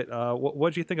into it.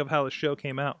 What do you think of how the show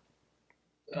came out?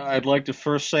 I'd like to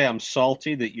first say I'm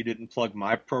salty that you didn't plug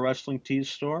my Pro Wrestling Tees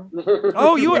store.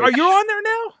 Oh, you're on there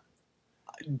now?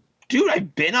 Dude,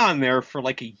 I've been on there for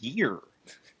like a year.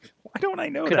 Why don't I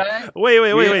know Could that? I?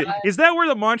 Wait. Is that where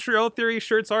the Montreal Theory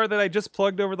shirts are that I just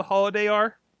plugged over the holiday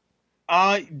are?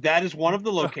 That is one of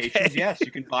the locations, Okay. yes.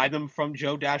 You can buy them from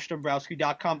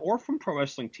joe-dombrowski.com or from Pro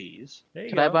Wrestling Tees. There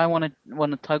you Could go. I buy one a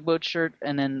tugboat shirt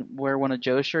and then wear one of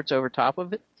Joe's shirts over top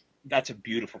of it? That's a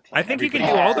beautiful plan. I think you can do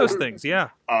Everybody- all those things, yeah.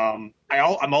 I'm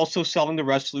also selling the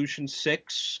Resolution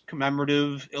 6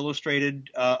 commemorative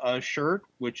illustrated shirt,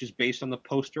 which is based on the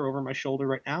poster over my shoulder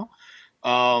right now.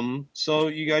 So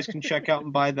you guys can check out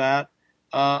and buy that.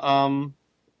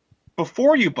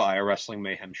 Before you buy a Wrestling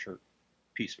Mayhem shirt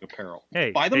piece of apparel,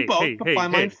 buy them both, but buy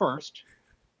mine first.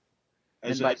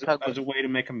 As a way to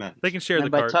make amends. They can share and the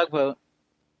buy card. tugboat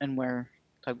and wear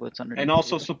tugboats underneath. And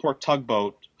also support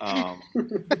Tugboat,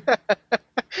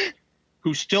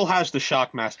 who still has the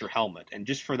Shockmaster helmet. And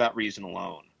just for that reason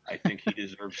alone, I think he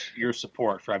deserves your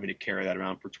support for having to carry that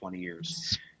around for 20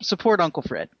 years. Support Uncle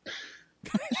Fred.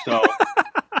 So,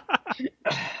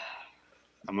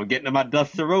 I'm getting to my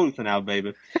Dust the Rose now,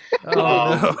 baby.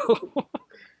 Oh, no.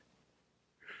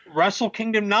 Wrestle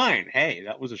Kingdom 9. Hey,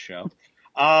 that was a show.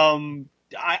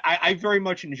 I very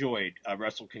much enjoyed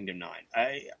Wrestle Kingdom 9.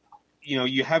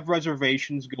 You have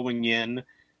reservations going in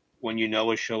when you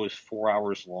know a show is 4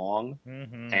 hours long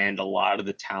and a lot of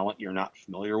the talent you're not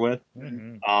familiar with.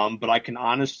 But I can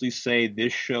honestly say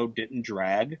this show didn't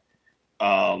drag.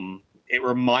 It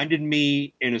reminded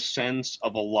me, in a sense,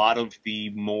 of a lot of the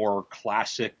more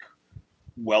classic,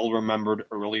 well-remembered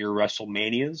earlier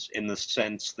WrestleManias, in the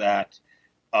sense that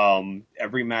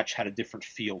every match had a different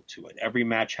feel to it. Every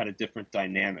match had a different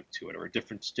dynamic to it, or a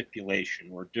different stipulation,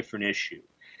 or a different issue.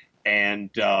 And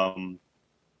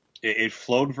it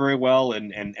flowed very well,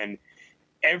 and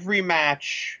every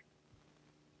match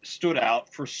stood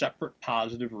out for separate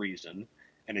positive reason,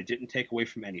 and it didn't take away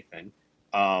from anything.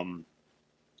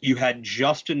 You had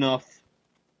just enough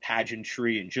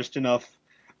pageantry and just enough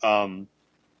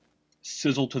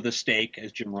sizzle to the steak,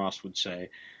 as Jim Ross would say,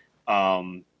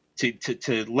 to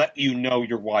let you know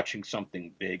you're watching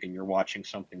something big and you're watching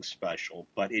something special,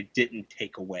 but it didn't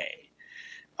take away.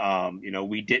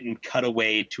 We didn't cut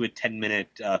away to a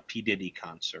 10-minute P. Diddy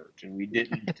concert, and we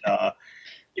didn't, have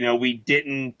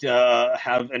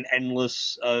an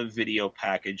endless video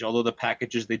package. Although the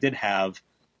packages they did have,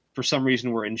 for some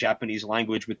reason, were in Japanese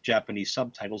language with Japanese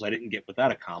subtitles. I didn't get what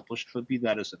that accomplished, but be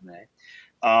that as it may.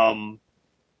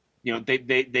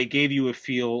 They gave you a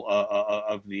feel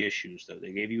of the issues, though.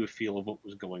 They gave you a feel of what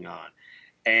was going on,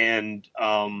 and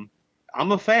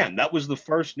I'm a fan. That was the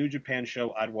first New Japan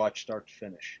show I'd watch start to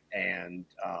finish. And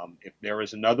if there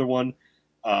is another one,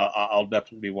 I'll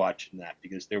definitely be watching that,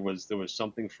 because there was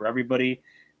something for everybody.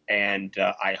 And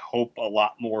I hope a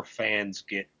lot more fans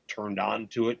get turned on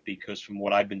to it, because from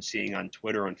what I've been seeing on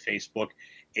Twitter and Facebook,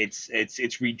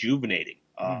 it's rejuvenating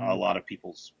a lot of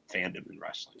people's fandom in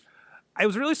wrestling. I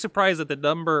was really surprised at the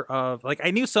number of,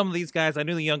 I knew some of these guys. I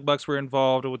knew the Young Bucks were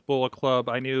involved with Bullet Club.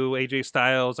 I knew AJ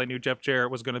Styles. I knew Jeff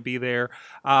Jarrett was going to be there.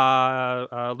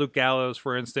 Luke Gallows,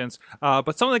 for instance.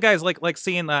 But some of the guys, like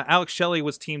seeing Alex Shelley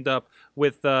was teamed up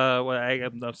with,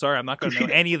 I'm sorry, I'm not going to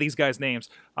know any of these guys' names,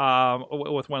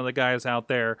 with one of the guys out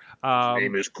there. His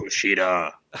name is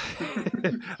Kushida.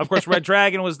 Of course, Red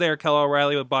Dragon was there. Kel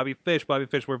O'Reilly with Bobby Fish. Bobby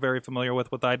Fish we're very familiar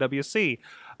with IWC.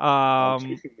 All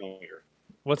too familiar.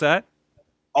 What's that?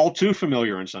 All too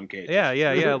familiar in some cases. Yeah,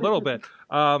 a little bit.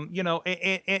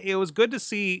 It was good to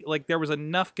see, there was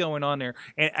enough going on there,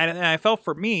 and I felt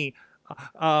for me,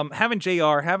 having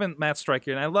JR, having Matt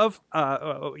Stryker, and I love,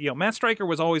 Matt Stryker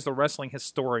was always the wrestling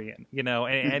historian,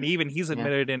 and even he's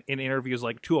admitted in interviews,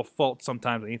 like, to a fault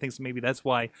sometimes, and he thinks maybe that's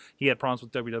why he had problems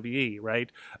with WWE,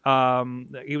 right?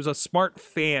 He was a smart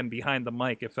fan behind the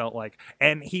mic, it felt like,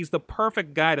 and he's the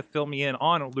perfect guy to fill me in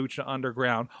on Lucha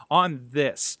Underground, on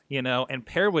this, and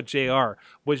paired with JR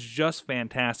was just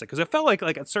fantastic, because it felt like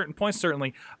at certain points,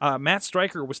 certainly, Matt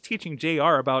Stryker was teaching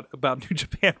JR about New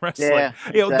Japan wrestling. Yeah,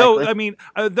 exactly.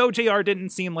 Though JR didn't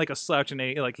seem like a slouch, and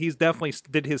he's definitely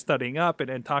did his studying up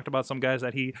and talked about some guys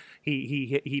that he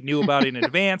knew about in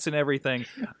advance and everything.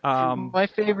 My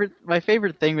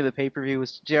favorite thing with the pay-per-view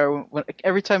was JR.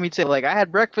 Every time he'd say, like, I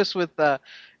had breakfast with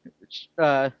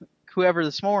whoever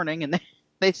this morning, and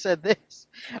they said this,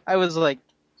 I was like,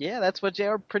 yeah, that's what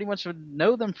JR pretty much would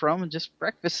know them from, and just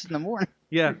breakfast in the morning.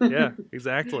 Yeah,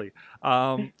 exactly.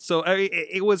 So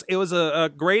it was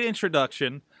a great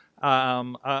introduction.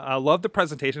 I love the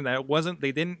presentation. That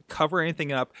they didn't cover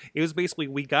anything up. It was basically,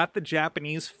 we got the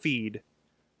Japanese feed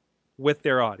with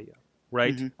their audio,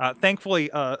 right? Mm-hmm.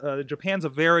 Thankfully, Japan's a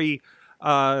very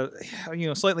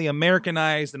slightly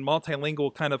Americanized and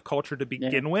multilingual kind of culture to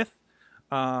begin with.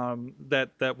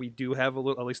 That we do have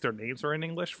at least their names are in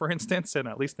English, for instance, and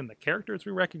at least in the characters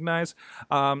we recognize.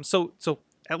 So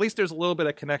at least there's a little bit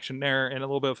of connection there and a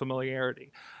little bit of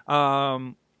familiarity.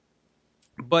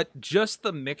 But just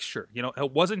the mixture,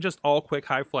 it wasn't just all quick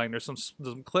high flying. There's some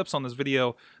clips on this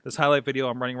video, this highlight video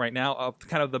I'm running right now, of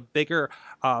kind of the bigger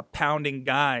pounding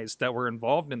guys that were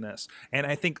involved in this. And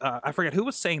I think, I forget who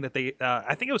was saying that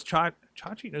I think it was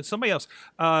Chachi, somebody else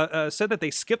said that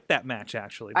they skipped that match,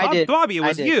 actually. I did. Bobby, it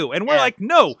was did. you. And we're like,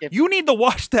 no, you need to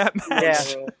watch that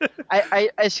match. Yeah.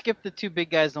 I skipped the two big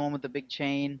guys, the one with the big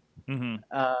chain.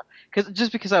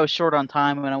 Because I was short on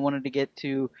time and I wanted to get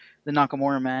to the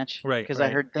Nakamura match, right? Because I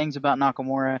heard things about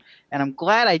Nakamura, and I'm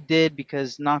glad I did,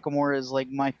 because Nakamura is like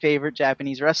my favorite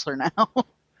Japanese wrestler now.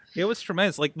 It was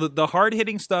tremendous. Like the hard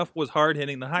hitting stuff was hard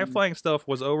hitting, the high flying stuff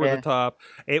was over the top.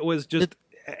 It was just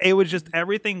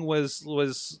everything was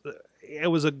it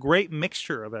was a great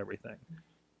mixture of everything.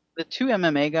 The two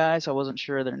MMA guys, I wasn't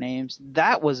sure of their names.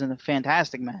 That was a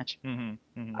fantastic match.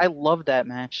 I loved that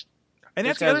match. And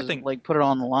that's the other thing. Like, put it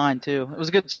on the line too. It was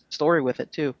a good story with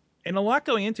it too. And a lot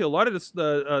going into a lot of this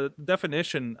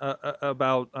definition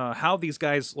about how these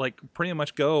guys like pretty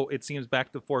much go. It seems back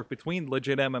and forth between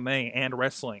legit MMA and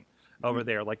wrestling over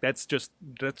there. Like that's just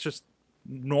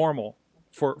normal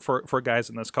for guys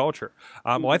in this culture.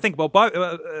 Well, I think help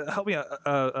me,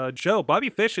 Joe.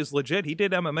 Bobby Fish is legit. He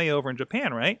did MMA over in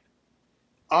Japan, right?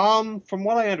 From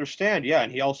what I understand, yeah,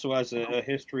 and he also has a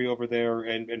history over there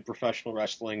in professional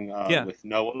wrestling with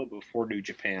Noah before New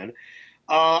Japan.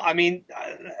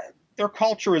 Their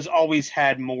culture has always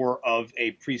had more of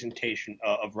a presentation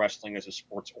of wrestling as a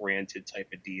sports-oriented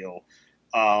type of deal.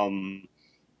 A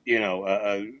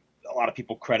lot of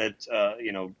people credit,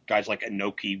 guys like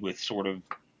Inoki with sort of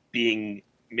being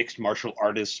mixed martial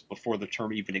artists before the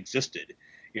term even existed,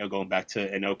 going back to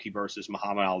Inoki versus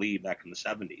Muhammad Ali back in the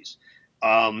 70s.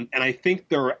 And I think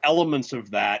there are elements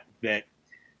of that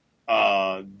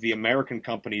the American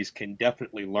companies can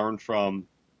definitely learn from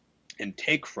and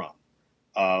take from.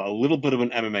 A little bit of an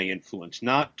MMA influence,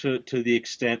 not to the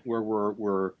extent where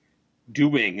we're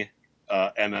doing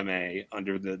MMA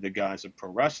under the guise of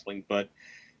pro wrestling, but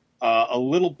a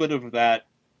little bit of that,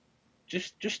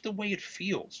 just the way it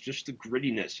feels, just the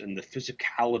grittiness and the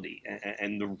physicality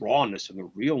and the rawness and the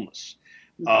realness.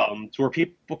 To where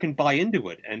people can buy into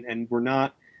it, and we're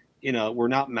not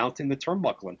mounting the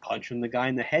turnbuckle and punching the guy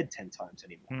in the head 10 times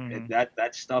anymore.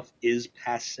 That stuff is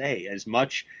passé. As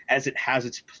much as it has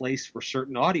its place for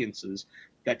certain audiences,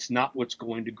 that's not what's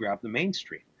going to grab the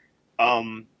mainstream.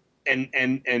 To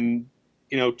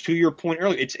your point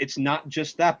earlier, it's not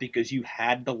just that, because you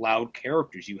had the loud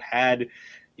characters, you had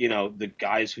the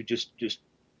guys who just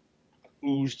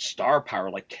oozed star power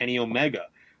like Kenny Omega.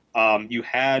 You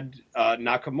had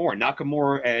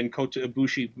Nakamura and Kota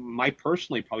Ibushi,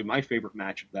 probably my favorite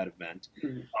match of that event.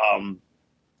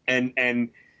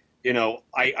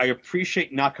 I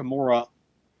appreciate Nakamura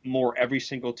more every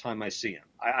single time I see him.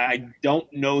 I don't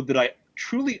know that I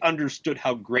truly understood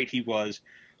how great he was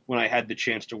when I had the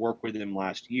chance to work with him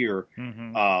last year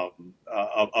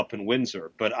up in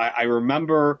Windsor. But I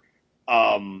remember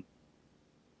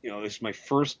this is my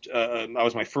first. That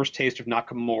was my first taste of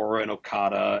Nakamura and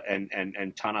Okada and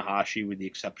Tanahashi, with the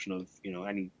exception of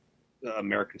any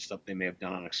American stuff they may have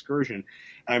done on Excursion. And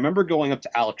I remember going up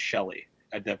to Alex Shelley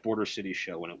at that Border City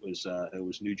show when it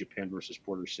was New Japan versus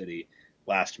Border City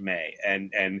last May,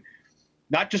 and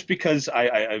not just because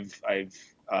I've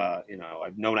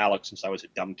I've known Alex since I was a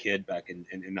dumb kid back in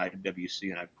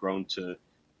IWC, and I've grown to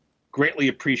greatly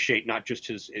appreciate not just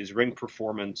his ring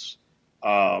performance,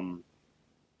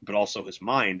 but also his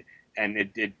mind. And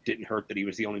it didn't hurt that he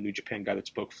was the only New Japan guy that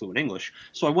spoke fluent English.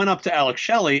 So I went up to Alex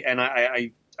Shelley and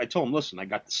I told him, listen, I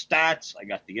got the stats, I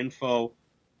got the info.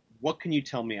 What can you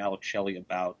tell me, Alex Shelley,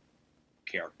 about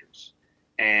characters?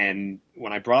 And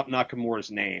when I brought up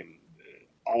Nakamura's name,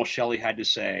 all Shelley had to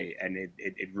say, and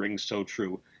it rings so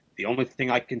true, the only thing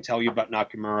I can tell you about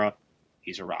Nakamura,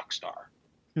 he's a rock star.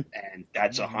 And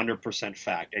that's 100%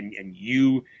 fact. And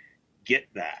you get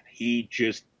that. He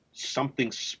just,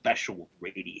 something special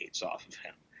radiates off of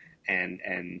him.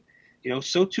 And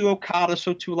so too Okada,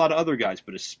 so too a lot of other guys,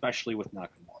 but especially with Nakamura.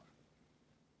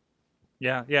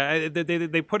 Yeah.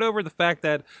 They put over the fact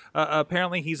that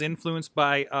apparently he's influenced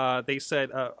by, they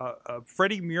said,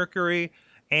 Freddie Mercury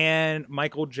and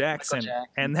Michael Jackson.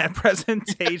 And that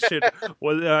presentation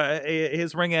was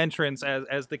his ring entrance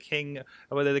as the king.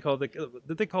 What did they call it?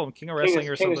 Did they call him King of Wrestling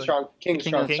or something?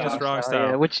 King of Strong Style.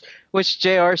 Yeah, which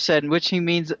JR said, which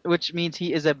means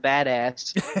he is a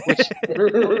badass.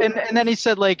 And then he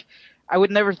said, like, I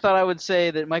would never thought I would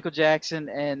say that Michael Jackson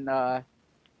and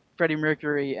Freddie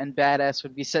Mercury and badass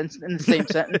would be in the same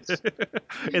sentence.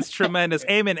 It's tremendous.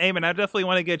 Eamon, I definitely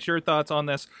want to get your thoughts on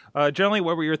this. Generally,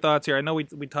 what were your thoughts here? I know we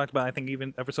talked about, I think,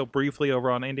 even ever so briefly over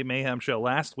on Indie Mayhem show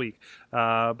last week,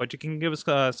 but you can give us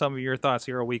some of your thoughts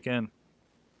here a week in.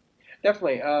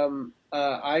 Definitely.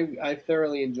 I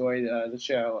thoroughly enjoyed the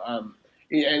show,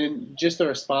 and just the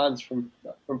response from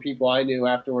people I knew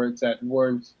afterwards that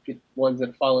weren't ones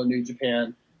that follow New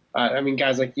Japan. I mean,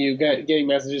 guys like you getting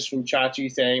messages from Chachi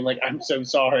saying, like, I'm so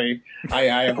sorry,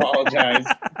 I apologize,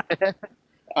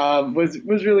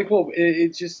 was really cool.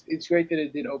 It's great that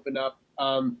it did open up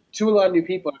to a lot of new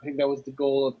people. I think that was the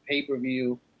goal of the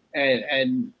pay-per-view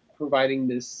and providing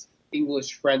this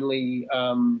English-friendly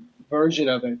version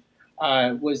of it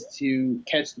was to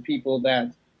catch the people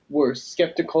that were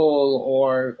skeptical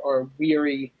or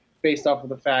weary based off of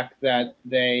the fact that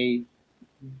they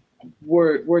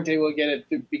weren't able to get it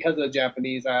because of the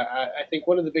Japanese. I think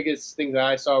one of the biggest things that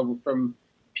I saw from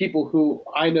people who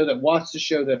I know that watched the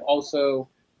show that also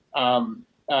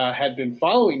had been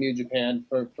following New Japan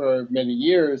for many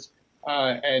years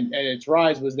and its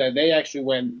rise was that they actually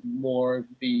went more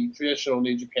the traditional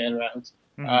New Japan route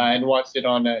and watched it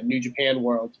on New Japan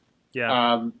World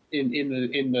in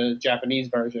the Japanese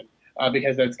version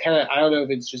because that's kind of, I don't know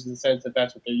if it's just in the sense that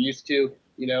that's what they're used to,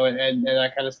 and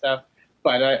that kind of stuff.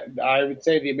 But I would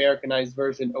say the Americanized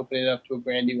version opened it up to a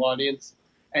brand new audience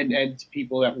and to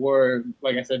people that were,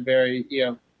 like I said, very,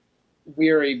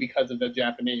 weary because of the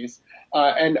Japanese.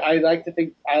 And I like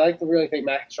to really thank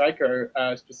Max Striker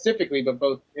specifically, but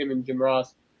both him and Jim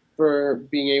Ross for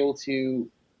being able to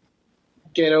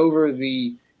get over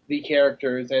the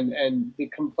characters and the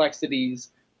complexities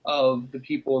of the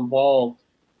people involved.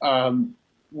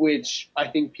 Which I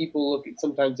think people look at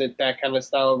sometimes at that kind of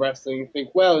style of wrestling and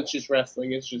think, well, it's just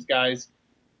wrestling. It's just guys,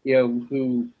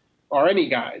 who are any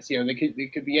guys. They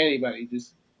could be anybody,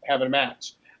 just having a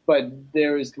match. But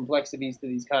there is complexities to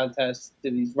these contests, to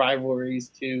these rivalries,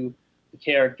 to the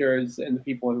characters and the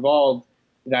people involved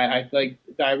that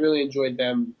I really enjoyed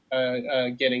them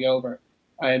getting over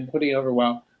and putting it over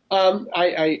well.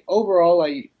 Overall,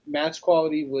 match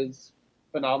quality was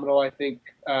phenomenal, I think,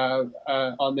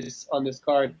 on this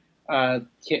card.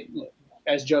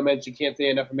 As Joe mentioned, can't say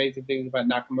enough amazing things about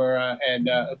Nakamura and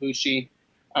Ibushi.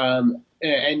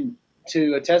 And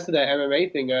to attest to that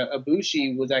MMA thing,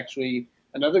 Ibushi was actually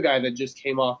another guy that just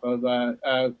came off of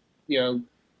sort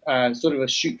of a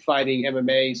shoot fighting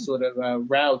MMA sort of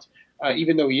route,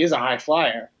 even though he is a high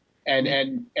flyer.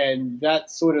 And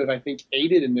that sort of, I think,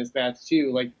 aided in this match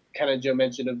too, like kind of Joe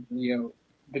mentioned of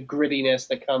the grittiness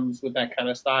that comes with that kind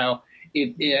of style.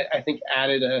 It I think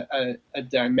added a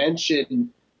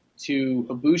dimension to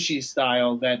Ibushi's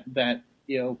style that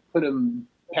put him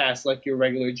past like your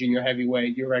regular junior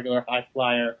heavyweight, your regular high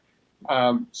flyer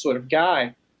sort of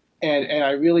guy. And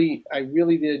I really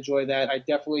did enjoy that. I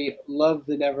definitely loved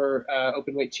the never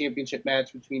openweight championship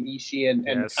match between Ishii and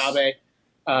Kabe.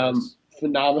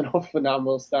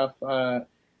 Phenomenal stuff.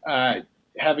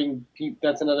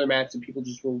 That's another match that people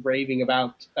just were raving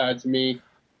about to me,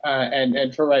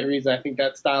 and for the right reason. I think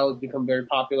that style has become very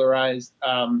popularized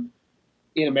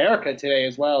in America today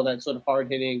as well. That sort of hard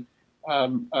hitting,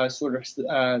 sort of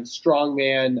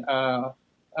strongman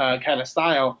kind of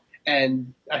style,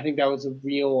 and I think that was a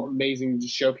real amazing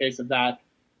showcase of that.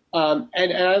 And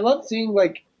I love seeing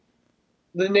like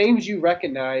the names you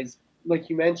recognize, like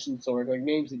you mentioned, Sorg, like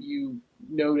names that you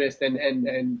noticed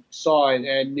and saw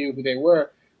and knew who they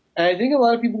were. And I think a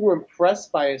lot of people were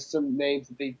impressed by some names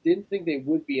that they didn't think they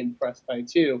would be impressed by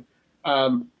too.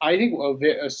 I think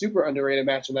a super underrated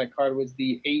match on that card was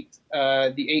the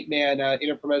eight-man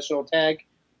interpromotional tag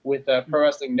with Pro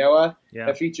Wrestling Noah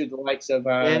that featured the likes of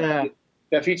Lance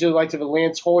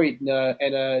Hoyt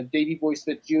and Davey Boy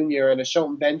Smith Jr. and a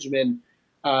Shelton Benjamin,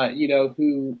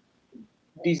 who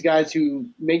these guys who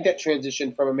make that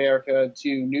transition from America to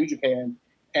New Japan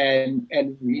and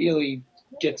really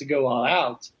get to go all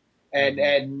out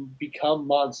and become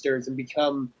monsters and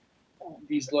become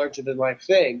these larger than life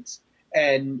things.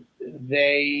 And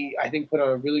they, I think, put on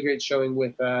a really great showing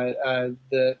with the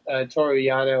Toru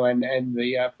Yano and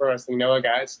the Pro Wrestling Noah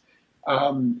guys.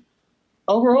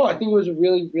 Overall, I think it was a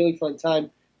really, really fun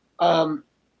time. You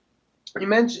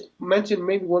mentioned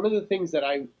maybe one of the things that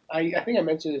I think I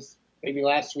mentioned this maybe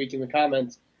last week in the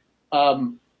comments.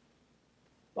 One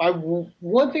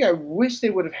thing I wish they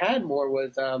would have had more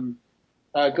was going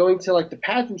to like the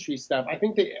pageantry stuff. I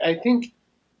think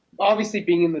obviously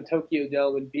being in the Tokyo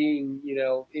Dome and being,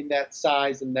 in that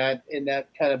size and that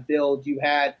kind of build, you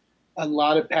had a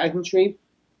lot of pageantry,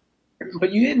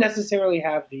 but you didn't necessarily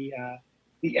have the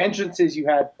entrances you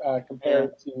had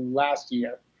compared to last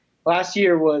year. Last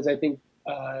year was, I think,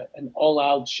 an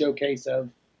all-out showcase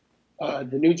of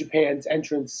the New Japan's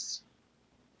entrance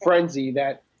frenzy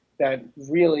that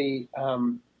really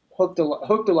hooked a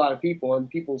lot of people, and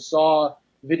people saw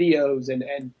videos and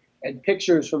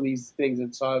pictures from these things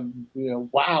and saw,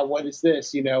 wow, what is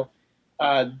this?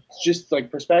 Just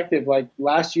like perspective. Like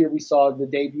last year, we saw the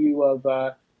debut of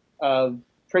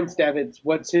Prince Devitt's.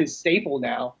 What's his staple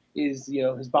now is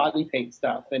his body paint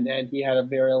stuff, and he had a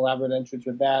very elaborate entrance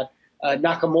with that.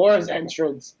 Nakamura's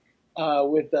entrance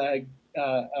with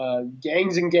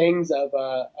gangs and gangs of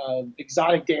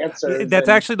exotic dancers. That's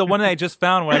actually the one that I just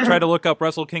found when I tried to look up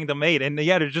Wrestle Kingdom 8, and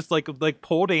they're just like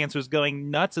pole dancers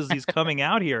going nuts as he's coming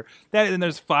out here. And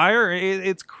there's fire.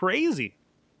 It's crazy.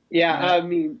 Yeah, I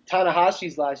mean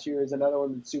Tanahashi's last year is another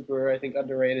one that's super, I think,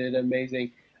 underrated and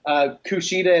amazing.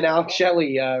 Kushida and Alex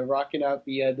Shelley rocking out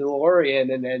the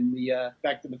DeLorean and the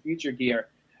Back to the Future gear.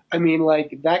 I mean,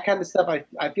 like that kind of stuff.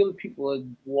 I feel that people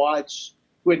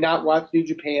who had not watched New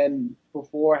Japan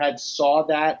before saw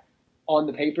that on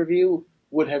the pay-per-view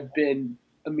would have been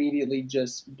immediately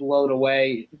just blown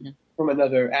away from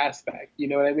another aspect. You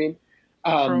know what I mean?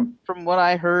 From what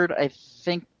I heard, I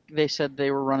think they said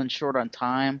they were running short on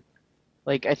time.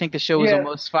 Like, I think the show was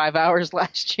almost 5 hours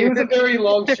last year. It was a very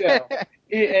long show.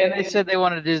 And they said they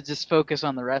wanted to just focus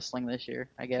on the wrestling this year,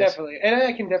 I guess. Definitely. And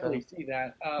I can definitely see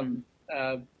that.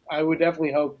 I would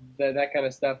definitely hope that kind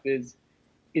of stuff is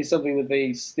something that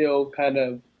they still kind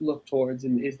of look towards,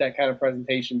 and is that kind of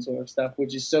presentation sort of stuff,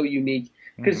 which is so unique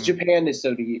because Japan is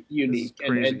so unique,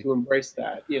 and to embrace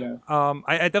that,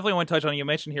 I definitely want to touch on, you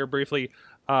mentioned here briefly,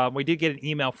 we did get an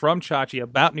email from Chachi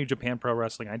about New Japan Pro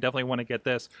Wrestling. I definitely want to get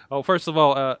this. Oh, first of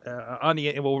all,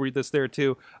 and we'll read this there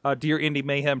too. Dear Indie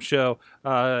Mayhem Show,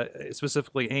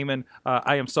 specifically Eamon,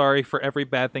 I am sorry for every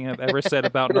bad thing I've ever said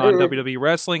about non-WWE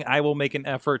wrestling. I will make an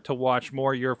effort to watch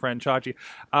more. Your friend Chachi.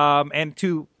 And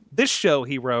to this show,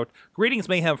 he wrote, "Greetings,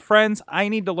 Mayhem friends. I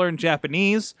need to learn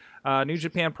Japanese. New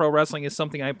Japan Pro Wrestling is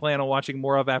something I plan on watching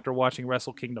more of after watching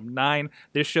Wrestle Kingdom 9.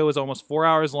 This show is almost 4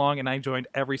 hours long, and I enjoyed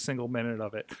every single minute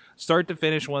of it. Start to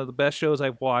finish, one of the best shows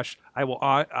I've watched.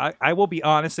 I will be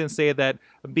honest and say that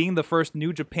being the first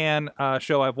New Japan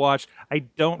show I've watched, I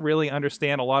don't really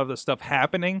understand a lot of the stuff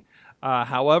happening.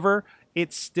 However,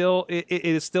 it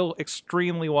is still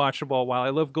extremely watchable. While I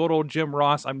love good old Jim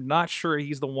Ross, I'm not sure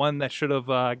he's the one that should have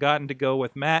gotten to go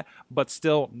with Matt, but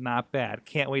still not bad.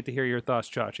 Can't wait to hear your thoughts,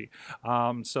 Chachi."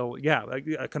 So yeah,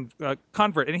 a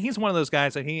convert, and he's one of those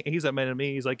guys that he's admitted to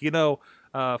me. He's like,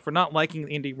 for not liking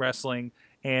indie wrestling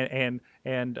and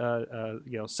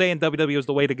saying WWE is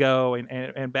the way to go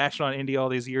and bashing on indie all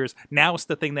these years. Now it's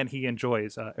the thing that he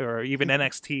enjoys, or even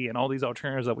NXT and all these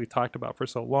alternatives that we've talked about for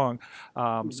so long.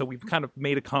 So we've kind of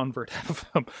made a convert out of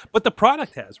him, but the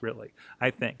product has really, I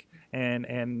think,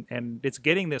 and it's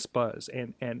getting this buzz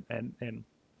and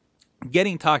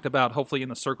getting talked about, hopefully in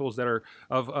the circles that are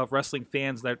of wrestling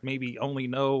fans that maybe only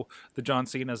know the John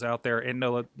Cena's out there and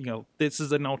know that, this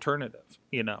is an alternative,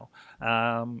 and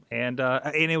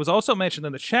it was also mentioned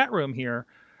in the chat room here.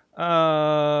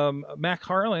 Mac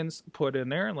Harlan's put in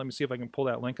there, and let me see if I can pull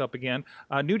that link up again.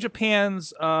 New Japan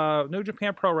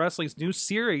Pro Wrestling's new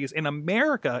series in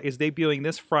America is debuting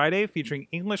this Friday, featuring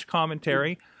English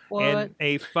commentary and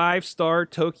a 5-star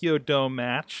Tokyo Dome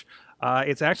match.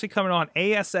 It's actually coming on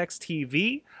ASX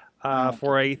TV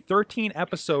for a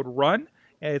 13-episode run.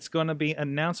 It's going to be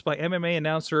announced by MMA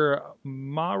announcer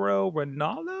Mauro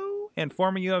Ranallo and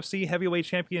former UFC heavyweight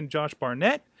champion Josh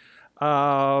Barnett.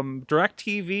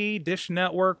 DirecTV, Dish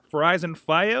Network, Verizon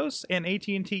Fios, and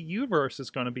AT&T Uverse is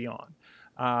going to be on.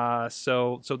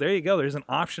 So there you go. There's an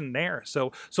option there.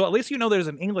 So at least there's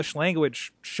an English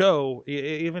language show,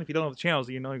 even if you don't have the channels,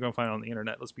 you're going to find it on the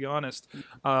internet. Let's be honest.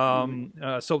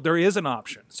 So there is an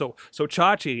option. So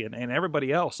Chachi and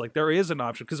everybody else, like there is an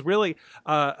option because really,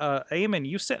 Eamon,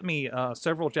 you sent me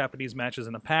several Japanese matches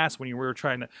in the past when you were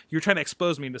trying to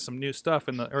expose me to some new stuff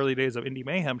in the early days of Indie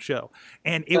Mayhem show,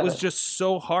 and it was just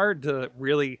so hard to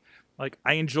really. Like,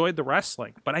 I enjoyed the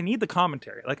wrestling, but I need the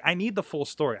commentary. Like, I need the full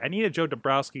story. I need a Joe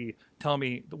Dabrowski tell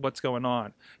me what's going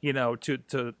on, to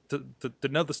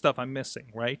know the stuff I'm missing,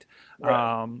 right?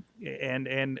 And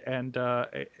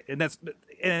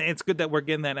it's good that we're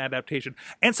getting that adaptation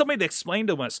and somebody to explain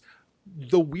to us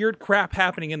the weird crap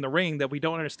happening in the ring that we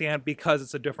don't understand because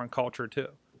it's a different culture too.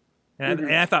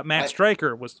 And I thought Matt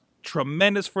Stryker was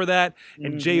tremendous for that,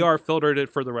 and JR filtered it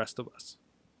for the rest of us.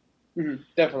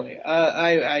 Definitely.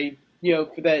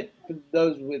 For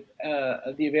those with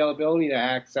the availability to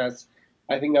access,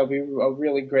 I think that would be a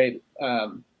really great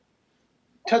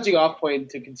touching off point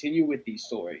to continue with these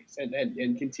stories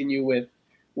and continue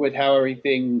with how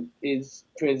everything is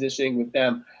transitioning with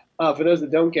them. For those that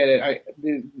don't get it,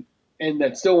 and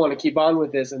that still want to keep on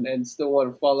with this and still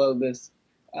want to follow this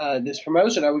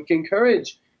promotion, I would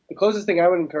encourage. The closest thing I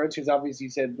would encourage, because obviously you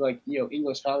said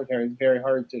English commentary is very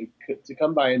hard to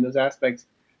come by in those aspects.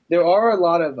 There are a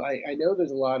lot of I know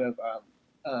there's a lot of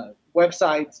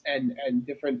websites and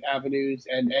different avenues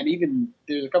and even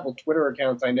there's a couple Twitter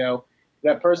accounts I know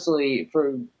that personally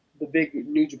for the big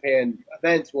New Japan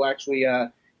events will actually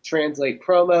translate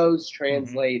promos,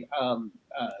 translate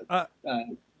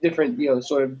different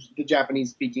sort of the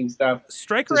Japanese speaking stuff.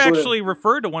 Stryker actually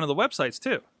referred to one of the websites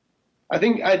too. I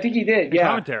think he did. Yeah.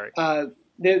 Commentary.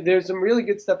 There's some really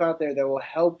good stuff out there that will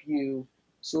help you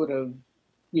sort of,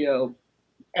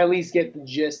 at least get the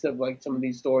gist of like some of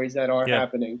these stories that are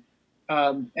happening.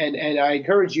 And I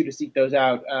encourage you to seek those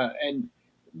out and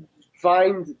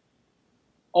find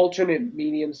alternate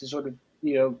mediums to sort of,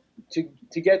 to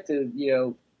get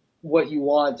to, what you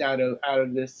want out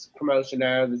of this promotion,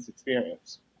 out of this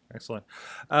experience. Excellent.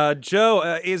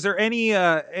 Joe, is there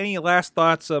any last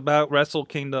thoughts about Wrestle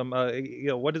Kingdom?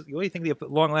 What do you think the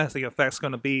long-lasting effect's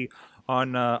going to be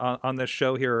on this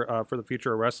show here for the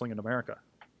future of wrestling in America?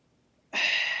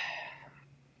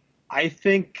 I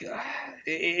think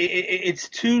it's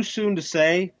too soon to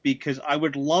say because I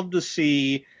would love to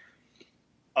see.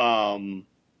 I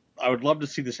would love to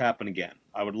see this happen again.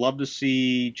 I would love to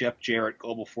see Jeff Jarrett,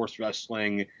 Global Force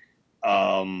Wrestling,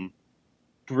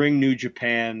 bring New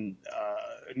Japan's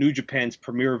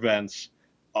premier events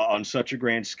on such a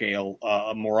grand scale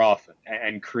more often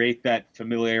and create that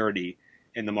familiarity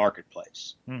in the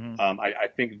marketplace. I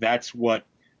think that's what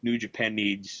New Japan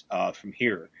needs from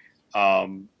here.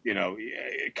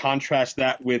 Contrast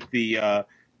that with the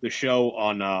show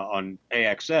on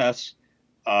AXS,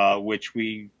 which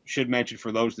we should mention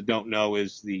for those that don't know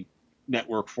is the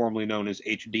network formerly known as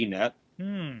HDNet.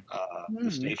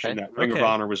 The station that Ring of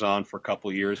Honor was on for a couple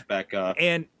of years back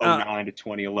and 09 to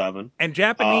 2011. And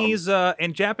Japanese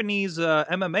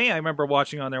MMA I remember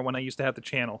watching on there when I used to have the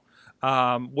channel,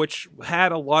 which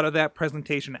had a lot of that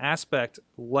presentation aspect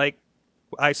like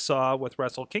I saw with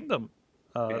Wrestle Kingdom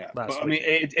last week. I mean,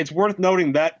 it's worth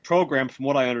noting that program, from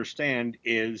what I understand,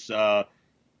 is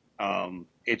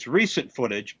it's recent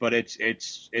footage, but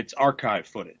it's archive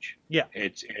footage. Yeah,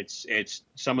 it's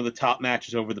some of the top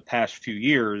matches over the past few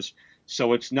years.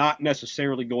 So it's not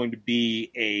necessarily going to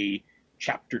be a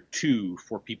chapter 2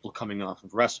 for people coming off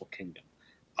of Wrestle Kingdom.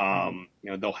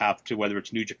 They'll have to, whether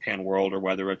it's New Japan World or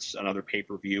whether it's another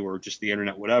pay-per-view or just the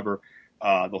internet, whatever,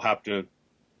 they'll have to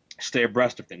stay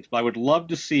abreast of things. But I would love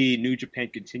to see New Japan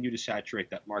continue to saturate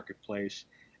that marketplace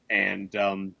and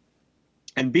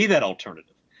be that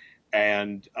alternative.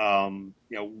 And,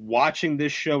 watching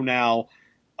this show now,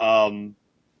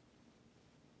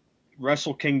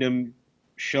 Wrestle Kingdom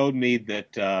showed me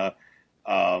that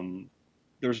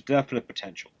there's definite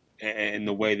potential in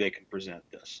the way they can present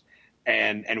this.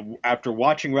 And after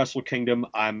watching Wrestle Kingdom,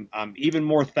 I'm even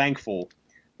more thankful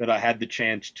that I had the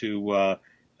chance to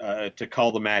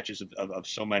call the matches of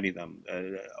so many of them,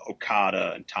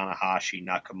 Okada and Tanahashi,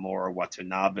 Nakamura,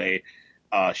 Watanabe,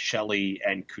 Shelley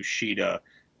and Kushida,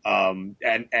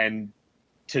 and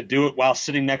to do it while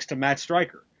sitting next to Matt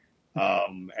Stryker.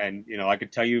 I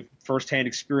could tell you firsthand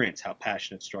experience how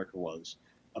passionate Stryker was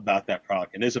about that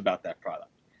product and is about that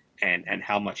product and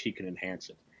how much he can enhance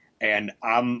it. And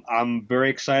I'm very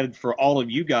excited for all of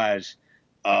you guys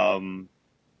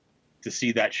to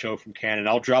see that show from Canon.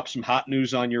 I'll drop some hot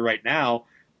news on you right now.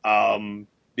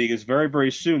 because very,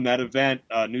 very soon that event,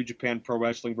 New Japan Pro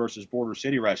Wrestling versus Border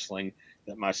City Wrestling,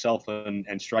 that myself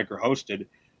and Stryker hosted,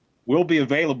 will be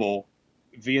available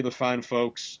via the fine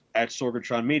folks at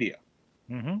Sorgatron Media.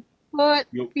 Mm-hmm. What?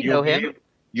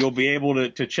 You'll be able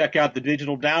to check out the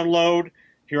digital download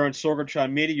here on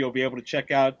Sorgatron Media. You'll be able to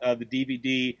check out the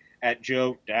DVD at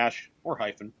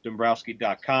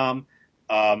joe-dombrowski.com.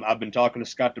 I've been talking to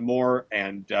Scott D'Amore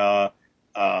and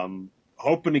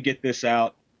hoping to get this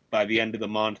out by the end of the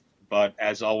month. But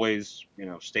as always,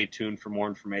 stay tuned for more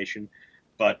information.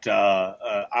 But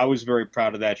I was very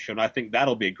proud of that show, and I think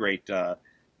that'll be a great, to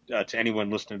anyone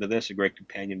listening to this, a great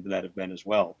companion to that event as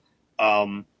well.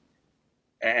 And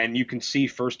you can see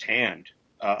firsthand,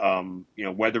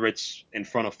 whether it's in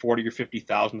front of 40 or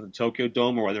 50,000 at the Tokyo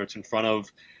Dome, or whether it's in front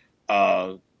of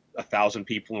 1,000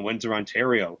 people in Windsor,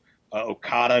 Ontario,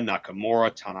 Okada,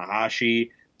 Nakamura,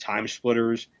 Tanahashi, Time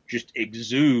Splitters just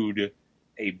exude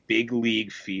a big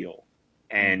league feel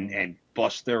and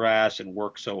bust their ass and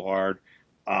work so hard,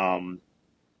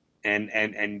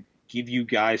 and give you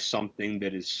guys something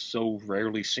that is so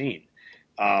rarely seen.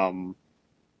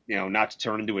 Not to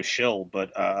turn into a shill,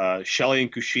 but Shelley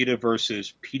and Kushida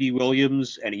versus Petey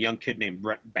Williams and a young kid named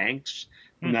Brett Banks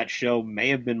from that show may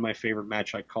have been my favorite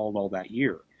match I called all that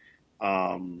year.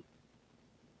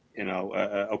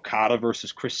 Okada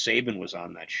versus Chris Sabin was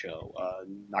on that show.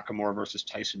 Nakamura versus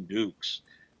Tyson Dukes.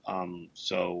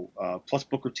 Plus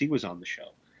Booker T was on the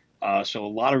show. So a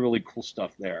lot of really cool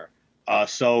stuff there.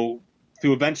 So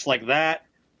through events like that,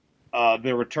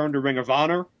 the return to Ring of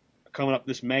Honor coming up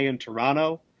this May in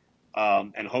Toronto,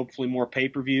 and hopefully more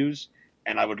pay-per-views.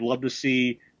 And I would love to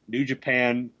see New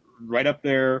Japan right up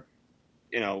there,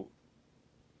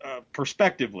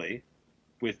 perspectively,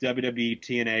 with WWE,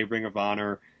 TNA, Ring of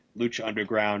Honor, Lucha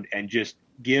Underground, and just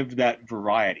give that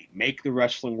variety. Make the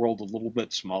wrestling world a little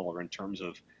bit smaller in terms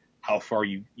of how far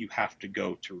you have to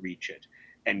go to reach it,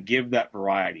 and give that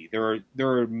variety. There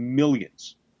are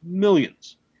millions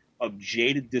of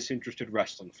jaded, disinterested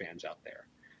wrestling fans out there.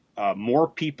 More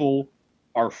people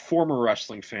are former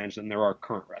wrestling fans than there are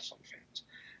current wrestling fans.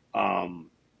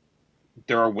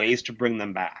 There are ways to bring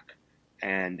them back,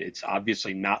 and it's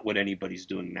obviously not what anybody's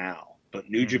doing now. But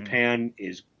New Japan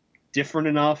is different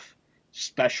enough,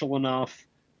 special enough,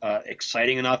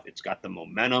 exciting enough. It's got the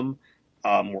momentum.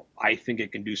 Where I think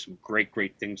it can do some great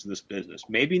things in this business.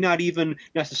 Maybe not even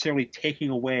necessarily taking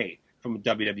away from a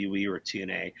WWE or a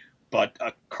TNA, but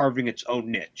carving its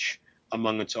own niche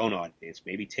among its own audience.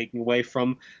 Maybe taking away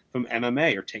from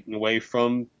MMA, or taking away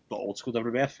from the old school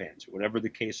WWF fans, or whatever the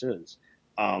case is.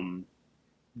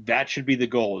 That should be the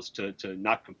goal, is to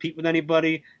not compete with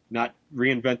anybody, not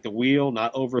reinvent the wheel,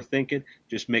 not overthink it.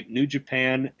 Just make New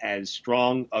Japan as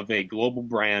strong of a global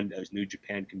brand as New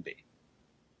Japan can be.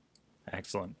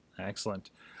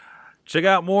 Excellent. Check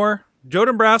out more Joe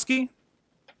Dombrowski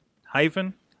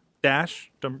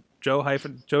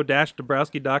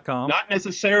Joe-Dombrowski.com. Not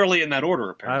necessarily in that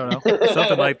order, apparently. I don't know.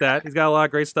 Something like that. He's got a lot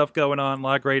of great stuff going on, a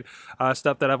lot of great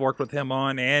stuff that I've worked with him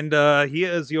on. And he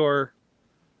is your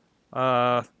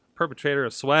perpetrator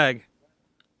of swag,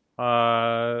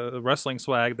 wrestling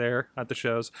swag there at the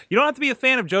shows. You don't have to be a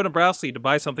fan of Joe Dombrowski to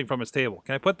buy something from his table.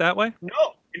 Can I put it that way?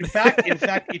 No. In fact, if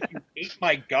you hate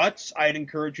my guts, I'd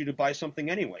encourage you to buy something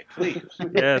anyway, please.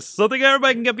 Yes, something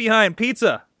everybody can get behind.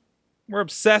 Pizza. We're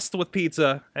obsessed with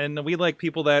pizza, and we like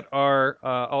people that are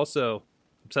also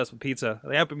obsessed with pizza.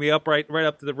 They happen to be up right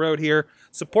up to the road here,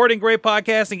 supporting great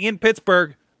podcasting in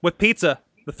Pittsburgh with pizza.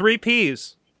 The 3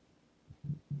 Ps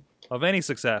of any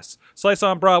success. Slice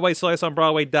on Broadway,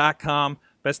 sliceonbroadway.com.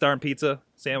 Best darn pizza,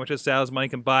 sandwiches, salads money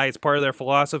can buy. It's part of their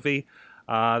philosophy.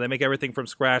 They make everything from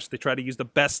scratch. They try to use the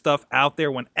best stuff out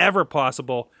there whenever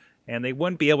possible, and they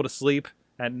wouldn't be able to sleep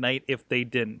at night if they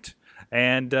didn't.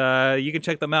 And you can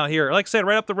check them out here. Like I said,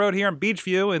 right up the road here in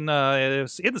Beachview, in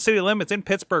the city limits in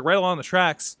Pittsburgh, right along the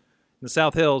tracks in the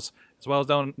South Hills, as well as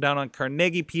down on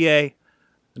Carnegie, PA,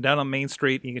 and down on Main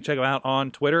Street. You can check them out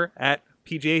on Twitter at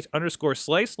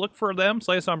PGH_Slice. Look for them.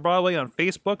 Slice on Broadway on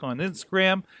Facebook, on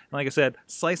Instagram. And like I said,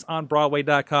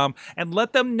 sliceonbroadway.com. And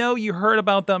let them know you heard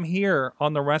about them here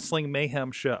on the Wrestling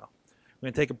Mayhem Show. We're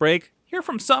going to take a break. Hear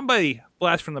from somebody,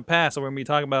 blast from the past, that we're going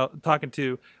to be talking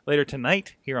to later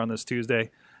tonight here on this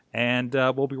Tuesday. And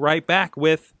we'll be right back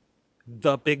with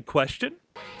the big question.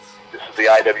 This is the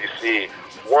IWC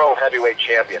World Heavyweight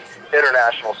Champion,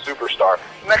 international superstar,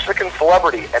 Mexican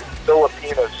celebrity, and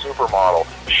Filipino supermodel,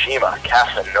 Shima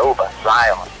Casanova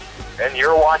Zion. And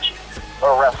you're watching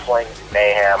the Wrestling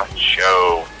Mayhem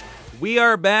Show. We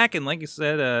are back, and like you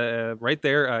said, right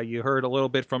there, you heard a little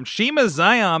bit from Shima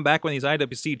Zion back when he's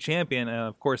IWC champion.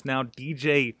 Of course, now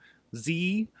DJ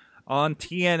Z on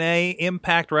TNA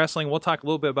Impact Wrestling. We'll talk a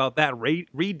little bit about that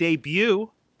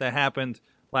re-debut that happened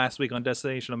last week on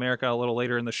Destination America a little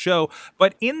later in the show.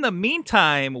 But in the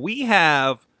meantime, we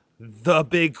have The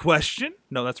Big Question.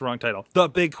 No, that's the wrong title. The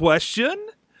Big Question.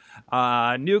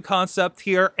 New concept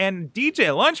here. And DJ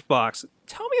Lunchbox,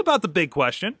 tell me about The Big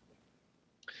Question.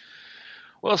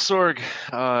 Well, Sorg,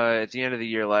 at the end of the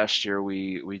year last year,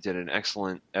 we did an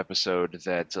excellent episode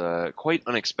that quite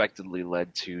unexpectedly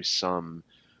led to some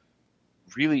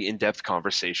really in-depth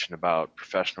conversation about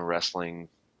professional wrestling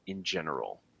in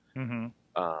general. Mm-hmm.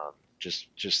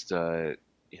 Just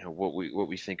what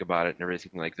we think about it and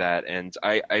everything like that. And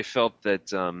I felt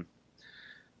that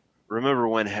Remember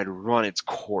When had run its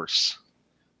course.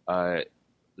 There's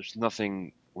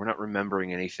nothing. We're not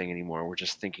remembering anything anymore. We're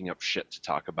just thinking up shit to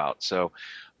talk about. So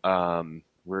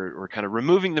we're kind of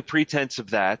removing the pretense of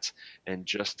that and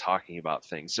just talking about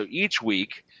things. So each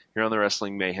week here on the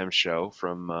Wrestling Mayhem Show,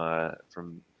 from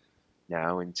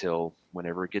now until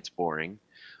whenever it gets boring,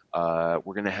 we're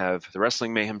going to have the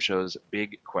Wrestling Mayhem Show's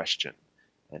Big Question.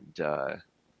 And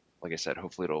like I said,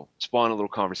 hopefully it'll spawn a little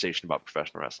conversation about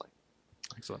professional wrestling.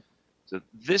 Excellent. So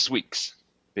this week's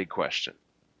Big Question,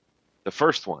 the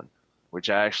first one, which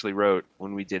I actually wrote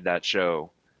when we did that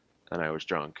show and I was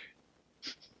drunk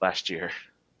last year.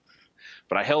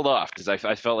 But I held off because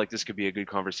I felt like this could be a good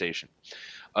conversation.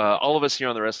 All of us here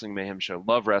on the Wrestling Mayhem Show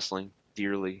love wrestling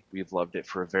dearly. We've loved it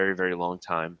for a very, very long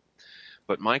time.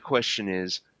 But my question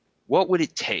is, what would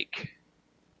it take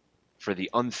for the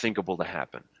unthinkable to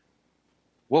happen?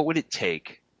 What would it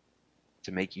take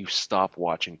to make you stop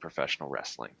watching professional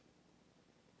wrestling?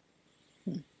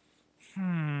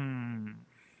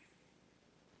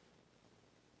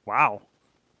 Wow.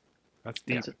 That's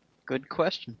deep. That's a good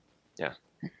question. Yeah.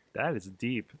 That is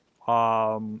deep.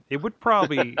 It would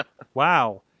probably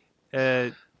wow.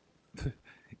 If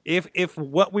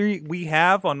what we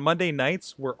have on Monday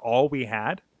nights were all we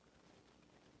had,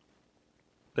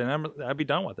 then I'd be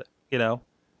done with it. You know,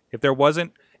 if there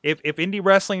wasn't, if indie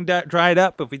wrestling dried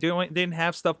up, if we didn't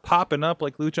have stuff popping up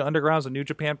like Lucha Underground and New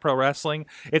Japan Pro Wrestling,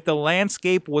 if the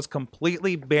landscape was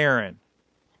completely barren,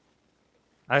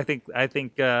 I think that'd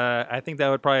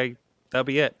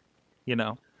be it. You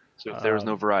know. So if there was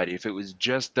no variety, if it was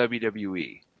just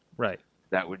WWE, right,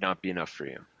 that would not be enough for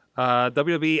you.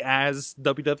 WWE as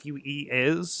WWE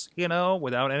is, you know,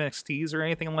 without NXTs or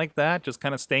anything like that, just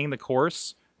kind of staying the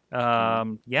course.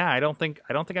 Yeah, I don't think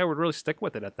I would really stick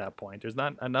with it at that point. There's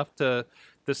not enough to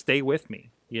stay with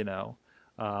me, you know.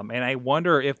 And I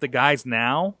wonder if the guys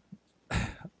now,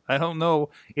 I don't know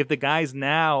if the guys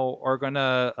now are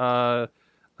gonna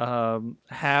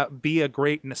be a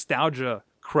great nostalgia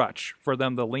crutch for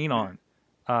them to lean on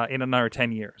in another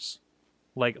 10 years,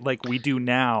 like we do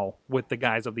now with the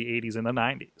guys of the 80s and the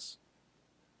 90s,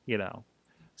 you know.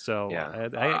 So yeah,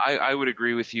 I would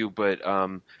agree with you, but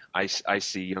I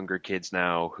see younger kids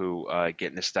now who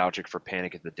get nostalgic for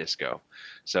Panic at the Disco.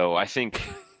 So I think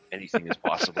anything is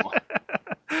possible.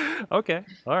 Okay,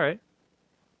 all right.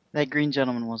 That Green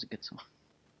Gentleman was a good song.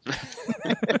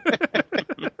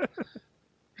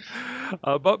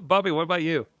 Bobby, what about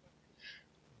you?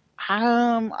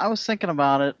 I was thinking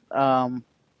about it.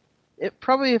 It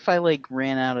probably, if I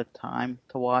ran out of time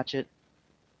to watch it,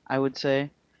 I would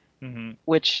say. Mm-hmm.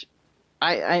 Which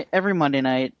I every Monday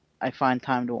night I find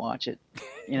time to watch it,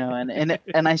 you know,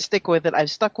 and I stick with it. I've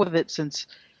stuck with it since,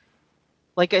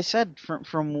 like I said,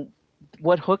 from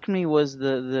what hooked me was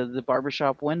the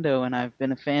barbershop window, and I've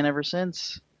been a fan ever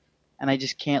since, and I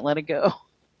just can't let it go.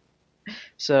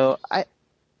 So I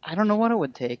don't know what it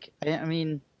would take. I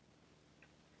mean,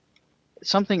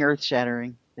 something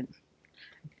earth-shattering.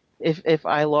 If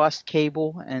I lost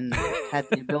cable and had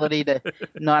the ability to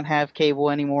not have cable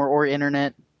anymore or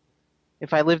internet,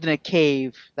 if I lived in a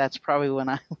cave, that's probably when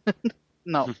I would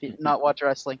not watch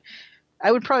wrestling.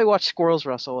 I would probably watch squirrels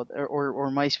wrestle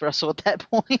or mice wrestle at that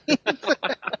point.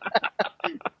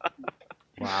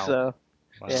 Wow. So,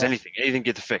 wow. Just anything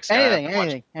get to fix.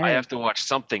 Anything. I have to watch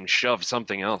something shove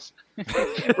something else.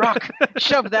 Rock,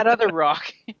 shove that other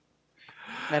rock.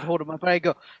 I'd hold him up and I'd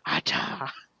go,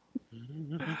 "Ata."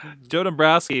 Joe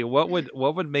Dombrowski, what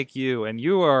would make you, and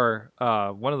you are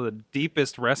one of the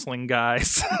deepest wrestling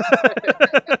guys.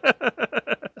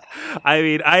 I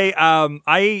mean,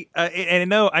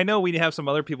 and I know we have some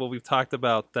other people we've talked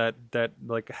about that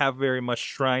have very much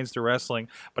shrines to wrestling,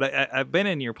 but I've been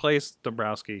in your place,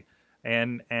 Dombrowski,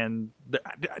 and I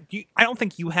don't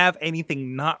think you have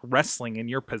anything not wrestling in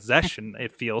your possession.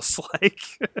 It feels like.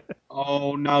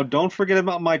 Oh, now don't forget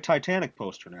about my Titanic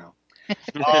poster now.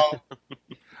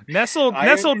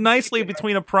 Nestled nicely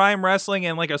between a Prime Wrestling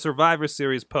and like a Survivor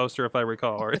Series poster, if I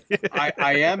recall. Right?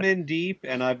 I am in deep,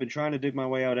 and I've been trying to dig my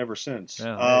way out ever since.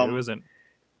 Yeah, it wasn't.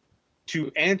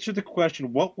 To answer the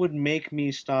question, what would make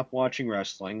me stop watching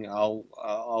wrestling? I'll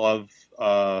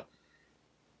have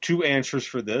two answers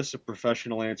for this: a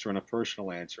professional answer and a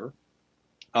personal answer.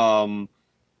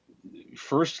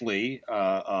 Firstly,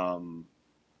 the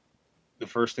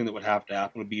first thing that would have to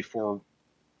happen would be for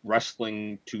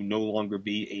wrestling to no longer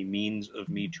be a means of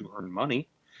me to earn money.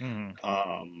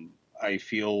 Mm-hmm. I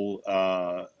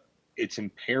feel it's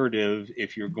imperative,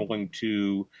 if you're going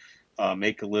to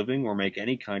make a living or make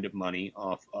any kind of money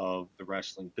off of the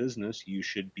wrestling business, you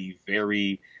should be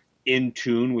very in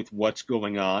tune with what's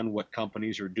going on, what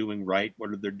companies are doing right, what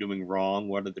are they doing wrong,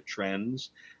 what are the trends.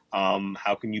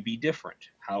 How can you be different?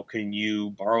 How can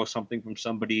you borrow something from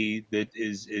somebody that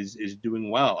is doing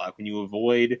well? How can you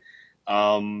avoid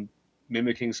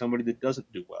mimicking somebody that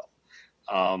doesn't do well?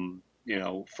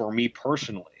 For me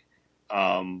personally,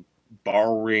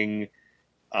 borrowing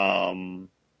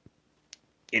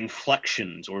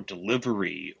inflections or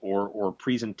delivery or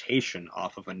presentation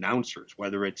off of announcers,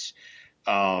 whether it's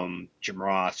Jim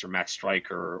Ross or Matt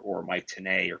Stryker or Mike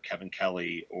Tenay or Kevin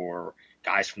Kelly or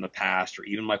guys from the past or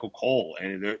even Michael Cole.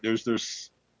 And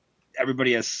there's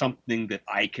everybody has something that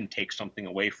I can take something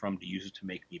away from to use it to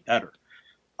make me better.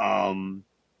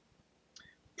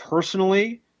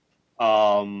 Personally,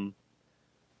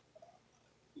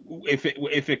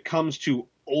 if it comes to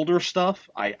older stuff,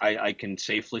 I can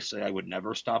safely say I would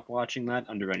never stop watching that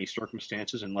under any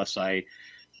circumstances unless I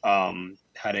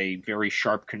had a very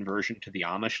sharp conversion to the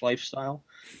Amish lifestyle.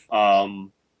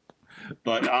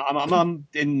 But I'm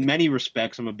in many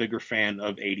respects, I'm a bigger fan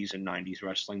of 80s and 90s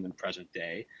wrestling than present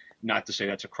day. Not to say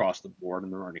that's across the board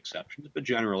and there aren't exceptions, but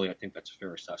generally I think that's a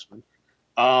fair assessment.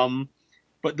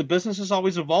 But the business is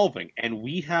always evolving, and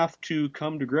we have to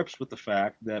come to grips with the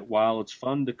fact that while it's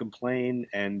fun to complain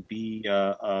and be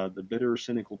the bitter,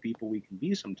 cynical people we can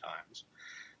be sometimes,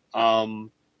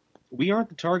 we aren't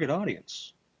the target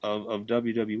audience of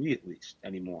WWE, at least,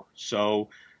 anymore. So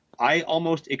I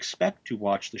almost expect to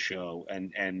watch the show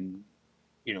and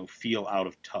feel out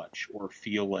of touch, or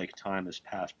feel like time has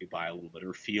passed me by a little bit,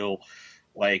 or feel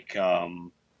like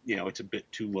it's a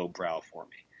bit too lowbrow for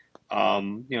me.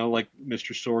 Like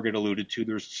Mr. Sorg alluded to,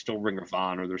 there's still Ring of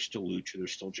Honor, there's still Lucha,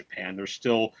 there's still Japan, there's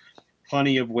still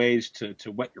plenty of ways to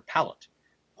whet your palate.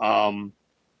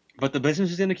 But the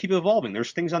business is going to keep evolving.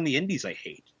 There's things on the indies I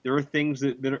hate. There are things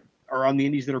that are on the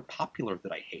indies that are popular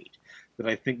that I hate, that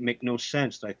I think make no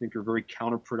sense, that I think are very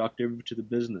counterproductive to the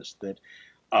business, that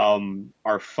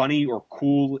are funny or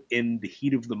cool in the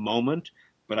heat of the moment,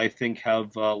 but I think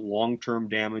have long-term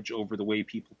damage over the way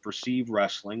people perceive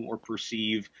wrestling or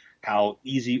perceive how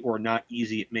easy or not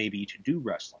easy it may be to do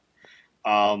wrestling.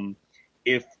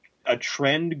 If a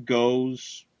trend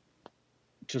goes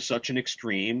to such an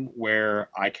extreme where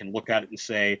I can look at it and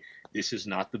say, this is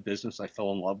not the business I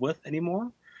fell in love with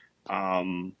anymore,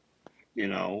 that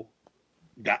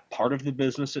part of the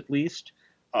business at least,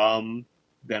 then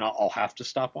I'll have to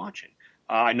stop watching.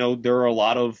 I know there are a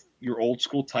lot of your old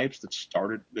school types that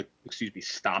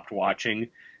stopped watching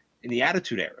in the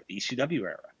Attitude Era, the ECW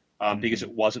era, because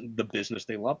it wasn't the business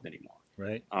they loved anymore.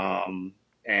 Right.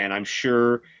 And I'm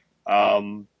sure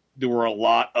there were a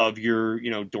lot of your,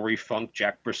 Dory Funk,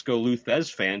 Jack Briscoe, Lou Thez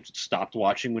fans that stopped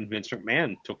watching when Vince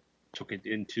McMahon took it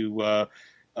into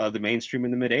the mainstream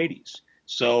in the mid '80s.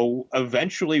 So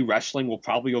eventually wrestling will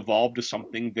probably evolve to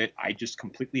something that I just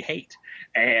completely hate.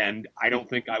 And I don't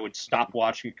think I would stop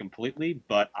watching it completely,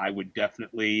 but I would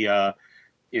definitely,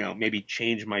 maybe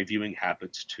change my viewing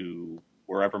habits to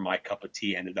wherever my cup of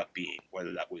tea ended up being,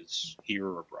 whether that was here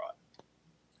or abroad.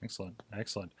 Excellent.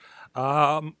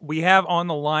 We have on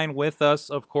the line with us,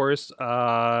 of course,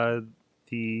 the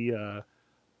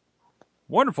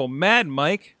wonderful Mad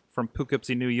Mike from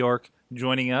Poughkeepsie, New York,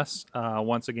 joining us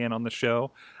once again on the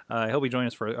show. He'll be joining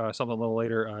us for something a little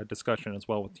later, discussion as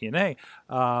well with TNA.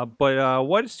 But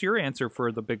what is your answer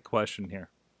for the big question here?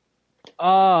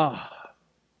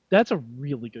 That's a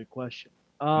really good question.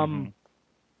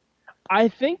 I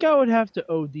think I would have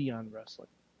to OD on wrestling.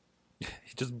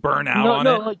 Just burn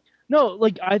out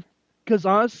because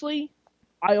honestly,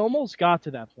 I almost got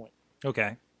to that point. Okay.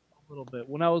 A little bit.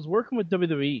 When I was working with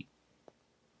WWE,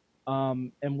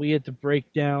 and we had to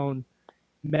break down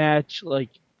match like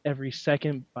every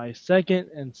second by second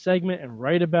and segment and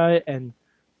write about it and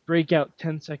break out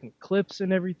 10-second clips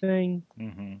and everything.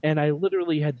 And I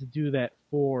literally had to do that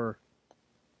for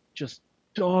just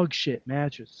dog shit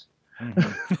matches.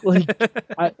 Let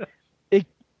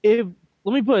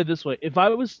me put it this way. If I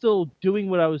was still doing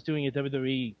what I was doing at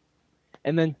WWE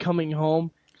and then coming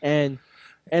home and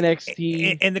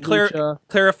NXT and to Lucha,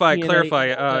 clarify,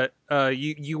 TNA,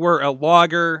 you were a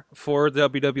logger for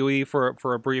WWE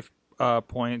for a brief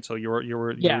point, so you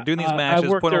were doing these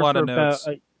matches, putting a lot of notes.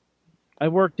 I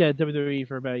worked at WWE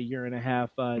for about a year and a half,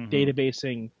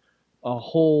 databasing a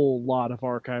whole lot of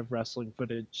archive wrestling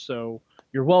footage. So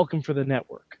you're welcome for the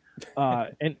network.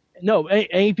 And no,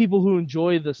 any people who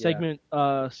enjoy the segment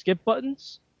skip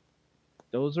buttons,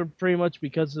 those are pretty much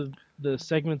because of the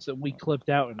segments that we clipped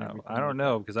out. And everything. I don't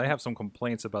know, because I have some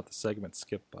complaints about the segment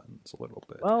skip buttons a little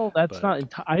bit. Well, that's not.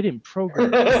 I didn't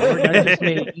program it. I just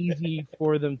made it easy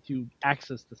for them to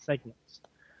access the segments.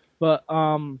 But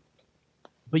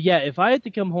yeah, if I had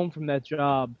to come home from that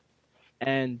job,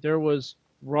 and there was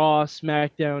Raw,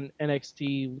 SmackDown,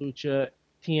 NXT, Lucha,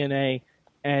 TNA,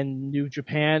 and New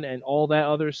Japan, and all that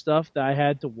other stuff that I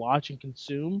had to watch and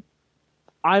consume,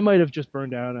 I might have just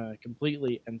burned down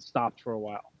completely and stopped for a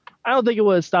while. I don't think it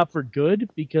would have stopped for good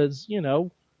because,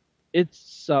 it's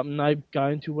something I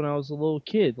got into when I was a little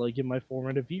kid, like in my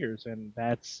formative years, and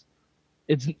I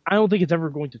don't think it's ever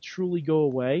going to truly go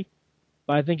away,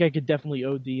 but I think I could definitely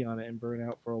OD on it and burn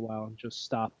out for a while and just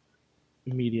stop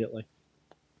immediately.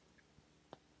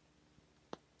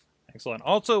 Excellent.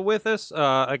 Also with us,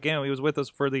 again, he was with us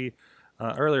for the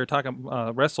earlier talking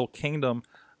Wrestle Kingdom.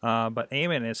 But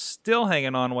Eamon is still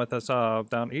hanging on with us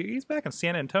down. He's back in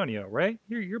San Antonio, right?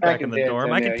 You're back in the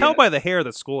dorm. I can tell by the hair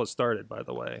that school has started, by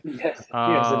the way. Yes, it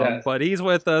has. But he's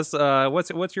with us.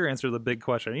 What's your answer to the big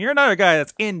question? You're another guy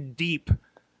that's in deep.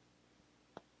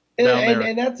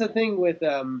 And that's the thing with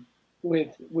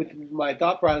my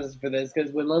thought process for this,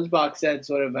 because when Lunchbox said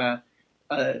sort of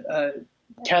a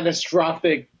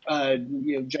catastrophic,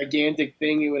 gigantic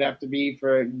thing it would have to be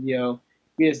for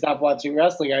me to stop watching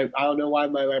wrestling, I don't know why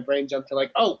my brain jumped to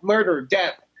like, oh, murder,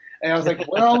 death, and I was like,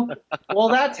 well,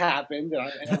 that's happened, and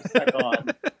I was stuck on.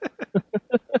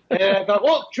 And I thought,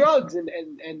 well, drugs and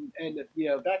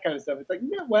that kind of stuff. It's like,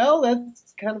 yeah, well,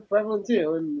 that's kind of prevalent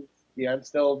too, and I'm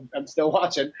still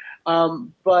watching.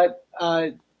 But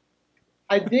I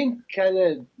think kind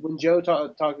of when Joe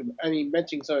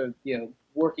mentioning sort of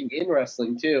working in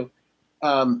wrestling too.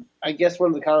 I guess one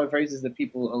of the common phrases that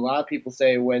a lot of people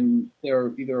say when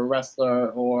they're either a wrestler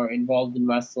or involved in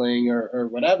wrestling or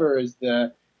whatever is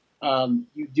you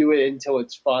do it until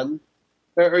it's fun,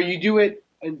 or you do it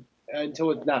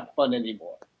until it's not fun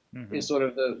anymore. Mm-hmm. Is sort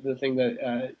of the thing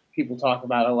that people talk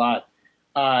about a lot,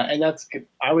 and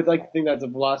I would like to think that's a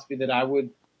philosophy that I would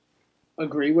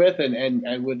agree with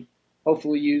and would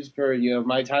hopefully use for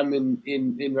my time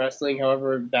in wrestling,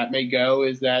 however that may go.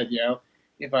 Is that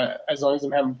as long as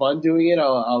I'm having fun doing it,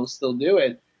 I'll still do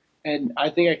it. And I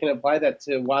think I can apply that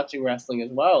to watching wrestling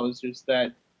as well. It's just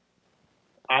that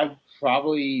I've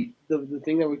probably, the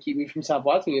thing that would keep me from stop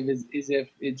watching it is if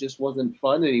it just wasn't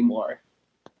fun anymore.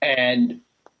 And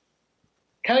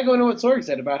kind of going to what Sorg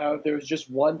said about how if there was just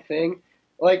one thing,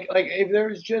 like if there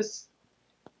was just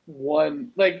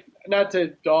one, like not to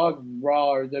dog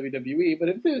Raw or WWE, but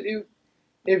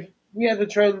if we have the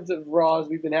trends of Raws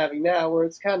we've been having now, where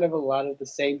it's kind of a lot of the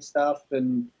same stuff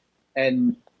and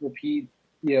repeat,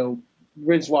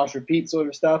 rinse, wash, repeat sort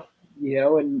of stuff,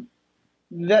 and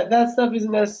that stuff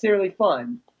isn't necessarily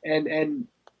fun. And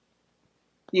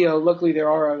luckily there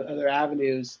are other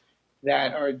avenues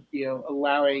that are,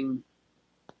 allowing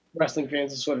wrestling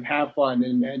fans to sort of have fun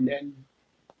and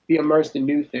be immersed in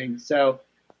new things. So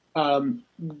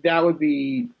that would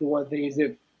be the one thing, is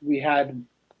if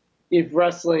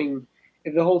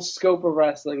the whole scope of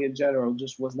wrestling in general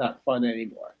just was not fun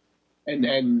anymore,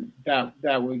 and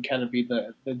that would kind of be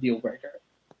the deal breaker.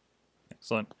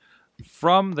 Excellent.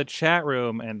 From the chat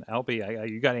room, and LB,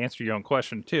 you got to answer your own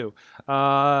question too.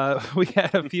 We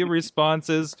had a few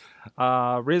responses.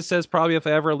 Riz says, probably if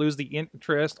I ever lose the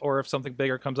interest or if something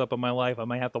bigger comes up in my life, I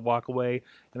might have to walk away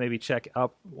and maybe check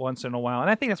up once in a while. And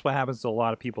I think that's what happens to a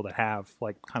lot of people that have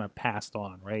kind of passed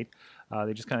on, right?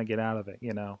 They just kind of get out of it,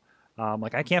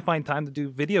 I can't find time to do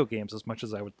video games as much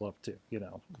as I would love to,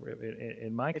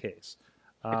 in my case.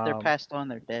 If they're passed on,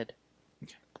 they're dead.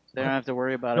 They don't have to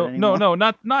worry about it anymore. No,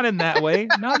 not in that way.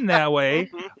 Not in that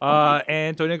way.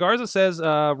 And Tony Garza says,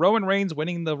 Roman Reigns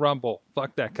winning the Rumble.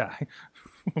 Fuck that guy.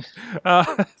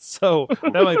 So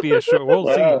that might be a short.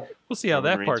 We'll see how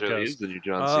that part goes.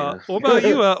 What about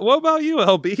you? What about you,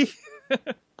 LB?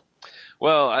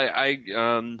 Well, I've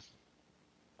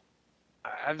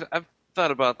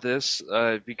thought about this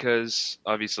because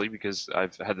I've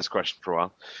had this question for a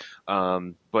while.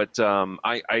 But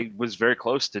I was very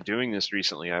close to doing this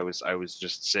recently. I was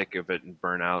just sick of it and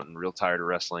burnt out and real tired of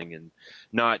wrestling and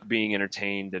not being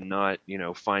entertained and not,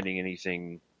 finding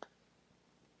anything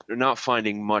not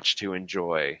finding much to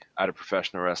enjoy out of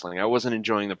professional wrestling. I wasn't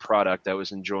enjoying the product. I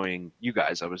was enjoying you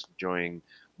guys. I was enjoying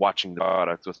watching the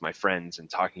product with my friends and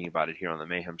talking about it here on the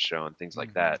Mayhem Show and things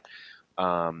like that.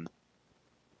 And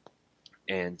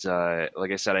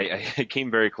like I said, I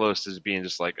came very close to being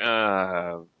just like,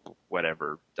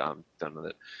 whatever, I'm done with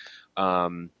it.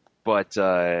 But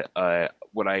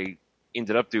what I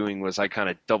ended up doing was I kind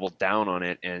of doubled down on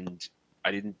it, and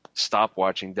I didn't stop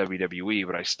watching WWE,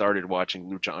 but I started watching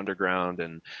Lucha Underground,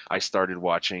 and I started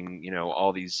watching,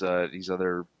 all these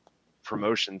other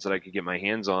promotions that I could get my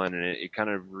hands on, and it kind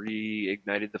of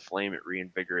reignited the flame. It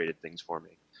reinvigorated things for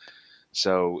me.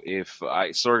 So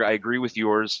I agree with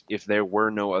yours. If there were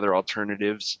no other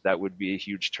alternatives, that would be a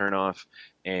huge turnoff.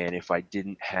 And if I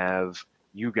didn't have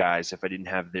you guys, if I didn't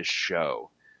have this show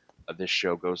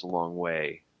goes a long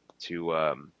way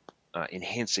to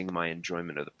enhancing my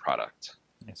enjoyment of the product.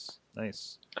 Nice. And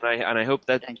I hope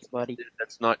that Thanks, buddy.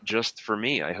 That's not just for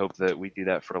me. I hope that we do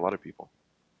that for a lot of people.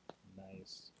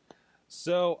 Nice.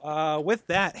 So with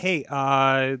that, hey,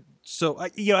 so I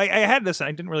had this, and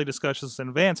I didn't really discuss this in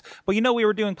advance, but we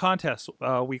were doing contests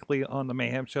weekly on the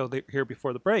Mayhem Show here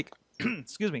before the break.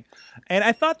 Excuse me. And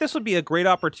I thought this would be a great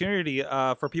opportunity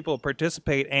for people to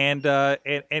participate and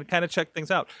kind of check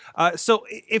things out. So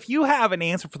if you have an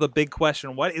answer for the big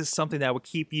question, what is something that would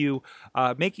keep you,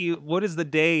 what is the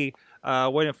day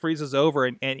when it freezes over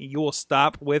and you will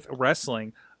stop with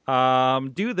wrestling?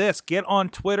 Do this. Get on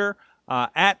Twitter.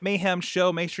 At Mayhem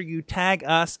Show, make sure you tag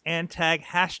us and tag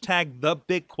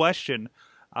 #TheBigQuestion,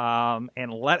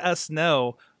 and let us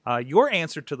know your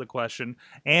answer to the question.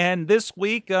 And this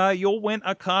week, you'll win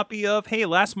a copy of, hey,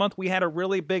 last month we had a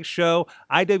really big show,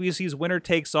 IWC's Winner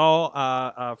Takes All.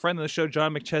 A friend of the show,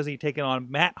 John McChesney, taking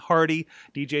on Matt Hardy,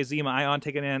 DJ Zema Ion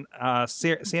taking in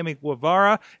Sammy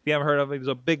Guevara. If you haven't heard of him, he's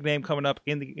a big name coming up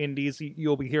in the indies.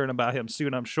 You'll be hearing about him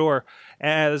soon, I'm sure.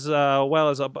 As well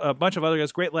as a bunch of other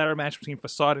guys. Great ladder match between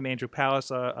Facade and Andrew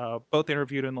Palace, both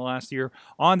interviewed in the last year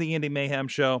on the Indie Mayhem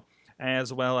Show.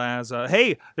 As well as,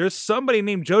 hey, there's somebody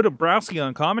named Joe Dombrowski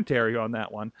on commentary on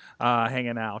that one,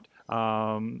 hanging out.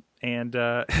 And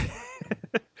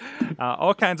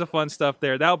all kinds of fun stuff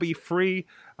there. That'll be free.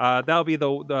 That'll be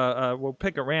we'll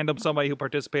pick a random somebody who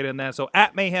participated in that. So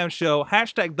at Mayhem Show,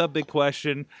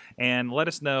 #TheBigQuestion, and let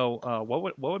us know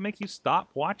what would make you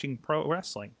stop watching pro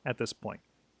wrestling at this point.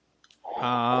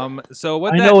 So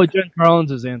what I know what Jen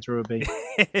Carlin's answer would be.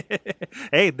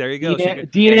 Hey, there you go.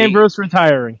 Dean Ambrose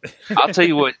retiring. I'll tell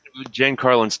you what, Jen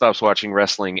Carlin stops watching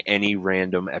wrestling any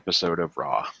random episode of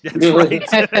Raw. That's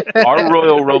right. Our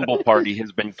Royal Rumble party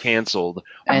has been canceled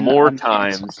more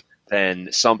times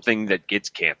than something that gets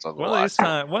canceled. One of these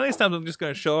times I'm just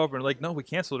going to show up and like, no, we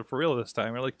canceled it for real this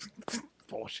time. We're like,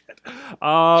 bullshit. With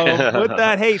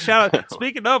that, hey, shout out.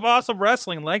 Speaking of awesome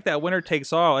wrestling, like that Winner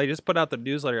Takes All, I just put out the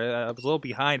newsletter. I was a little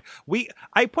behind.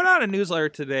 I put out a newsletter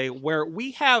today where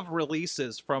we have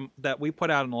releases that we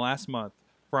put out in the last month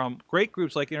from great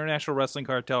groups like International Wrestling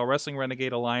Cartel, Wrestling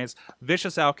Renegade Alliance,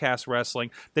 Vicious Outcast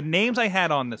Wrestling. The names I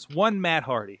had on this: one, Matt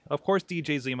Hardy, of course,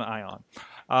 DJ Zema Ion,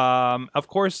 of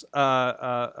course,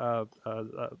 Sanjay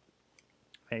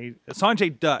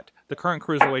Dutt, the current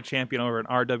Cruiserweight champion over in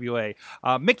RWA.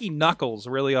 Mickey Knuckles,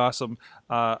 really awesome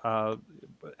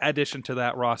addition to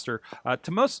that roster.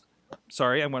 Tommaso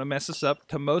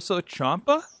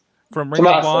Ciampa from Ring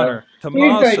of Honor.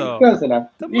 Tommaso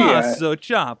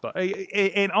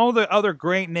Ciampa. And all the other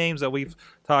great names that we've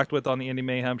talked with on the Indie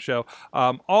Mayhem Show.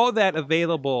 All of that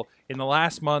available in the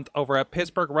last month over at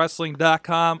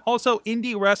PittsburghWrestling.com. Also,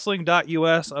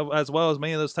 IndieWrestling.us, as well as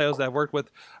many of those titles that I've worked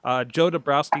with Joe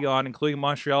Dombrowski on, including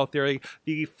Montreal Theory.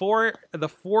 The four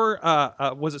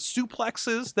was it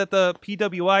suplexes that the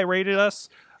PWI rated us?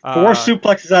 4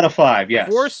 suplexes out of 5, yes.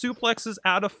 4 suplexes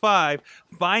out of 5.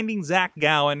 Finding Zach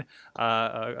Gowen,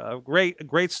 a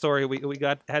great story we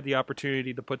had the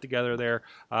opportunity to put together there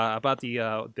about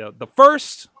the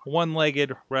first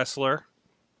one-legged wrestler.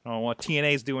 I don't know what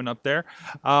TNA's doing up there,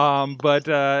 but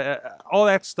all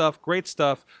that stuff, great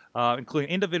stuff, including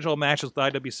individual matches with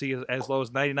IWC as low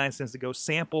as 99 cents to go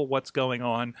sample what's going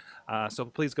on. So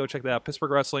please go check that out,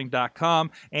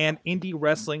 PittsburghWrestling.com and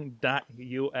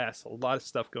IndieWrestling.us. A lot of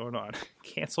stuff going on.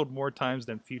 Canceled more times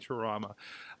than Futurama.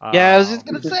 Yeah, I was just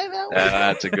going to say that one.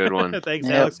 That's a good one. Thanks,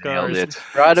 Alex Cars.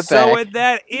 Brought it back. So with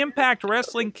that, Impact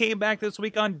Wrestling came back this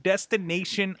week on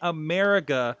Destination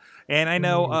America. And I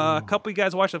know a couple of you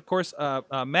guys watched, of course,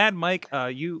 Mad Mike,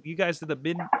 you guys did the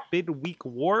midweek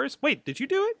wars. Wait, did you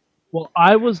do it? Well,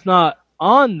 I was not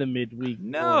on the midweek.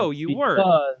 No, wars you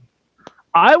weren't.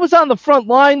 I was on the front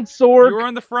line, Sorg. You were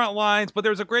on the front lines, but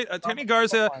there was a great Tony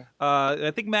Garza.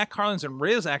 I think Matt Carlins and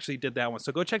Riz actually did that one.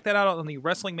 So go check that out on the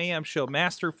Wrestling Mayhem Show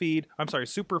Master Feed. I'm sorry,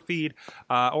 Super Feed,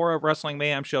 or at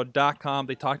WrestlingMayhemShow.com.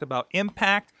 They talked about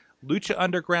Impact, Lucha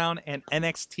Underground, and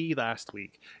NXT last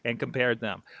week and compared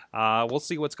them. We'll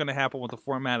see what's going to happen with the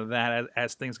format of that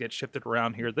as things get shifted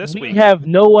around here this week. We have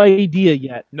no idea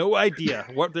yet. No idea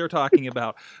what they're talking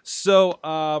about. So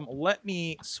let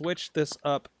me switch this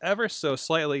up ever so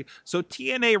slightly. So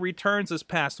TNA returns this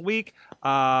past week.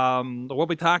 We'll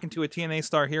be talking to a TNA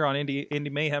star here on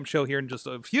Indie Mayhem Show here in just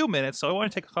a few minutes. So I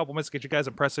want to take a couple minutes to get you guys'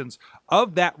 impressions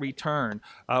of that return.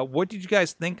 What did you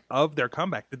guys think of their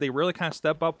comeback? Did they really kind of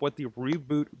step up with the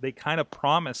reboot they kind of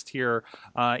promised here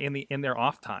in their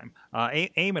off time?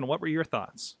 Eamon, what were your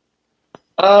thoughts?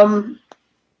 And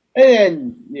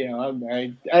you know,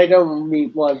 I don't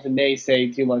want to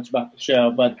naysay too much about the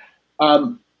show, but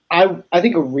I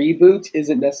think a reboot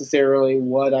isn't necessarily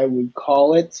what I would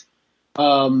call it.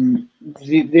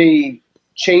 They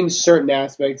changed certain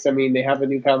aspects. I mean, they have a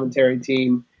new commentary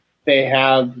team, they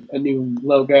have a new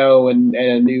logo and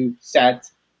a new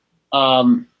set.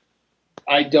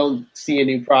 I don't see a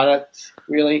new product,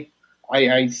 really.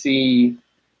 I see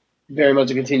very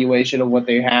much a continuation of what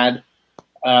they had.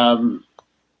 And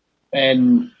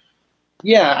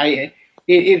yeah,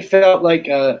 it felt like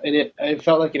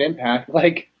an Impact.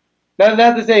 Like,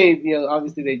 not to say, you know,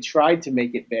 obviously they tried to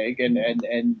make it big,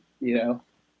 and you know,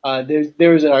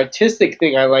 there was an artistic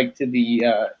thing I liked to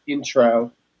the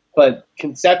intro, but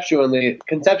conceptually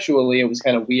it was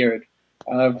kind of weird.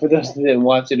 For those that didn't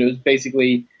watch it was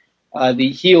basically the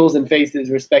heels and faces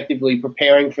respectively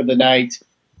preparing for the night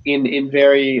in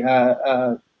very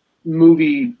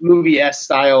movie-esque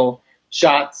style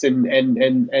shots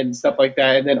and stuff like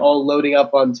that, and then all loading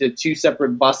up onto two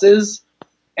separate buses,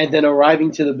 and then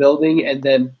arriving to the building, and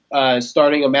then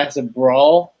starting a massive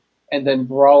brawl, and then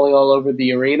brawling all over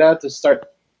the arena to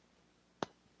start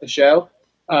the show,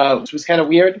 which was kind of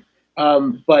weird,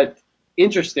 but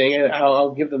interesting. And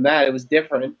I'll give them that. It was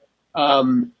different.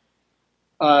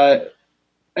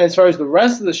 As far as the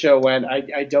rest of the show went,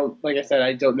 I don't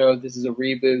know if this is a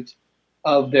reboot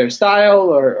of their style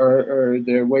or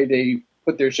their way they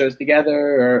put their shows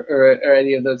together or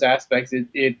any of those aspects.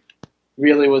 It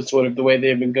really was sort of the way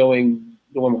they've been going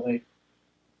normally.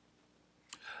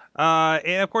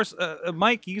 And of course,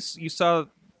 Mike, you saw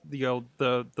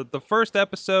the first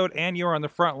episode, and you were on the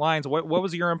front lines. What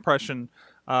was your impression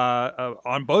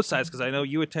on both sides? Because I know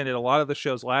you attended a lot of the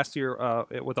shows last year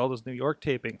with all those New York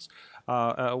tapings.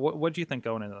 What do you think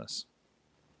going into this?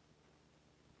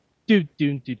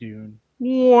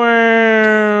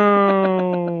 Wow.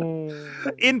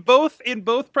 in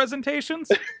both presentations?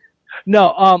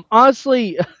 No,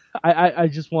 honestly, I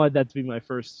just wanted that to be my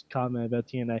first comment about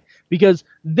TNA because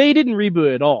they didn't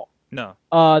reboot at all. No.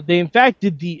 They in fact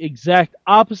did the exact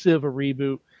opposite of a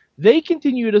reboot. They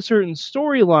continued a certain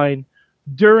storyline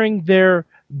during their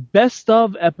best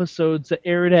of episodes that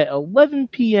aired at 11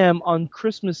 p.m. on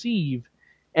Christmas Eve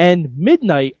and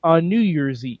midnight on New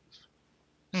Year's Eve.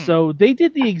 So they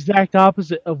did the exact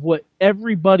opposite of what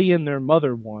everybody and their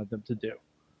mother wanted them to do.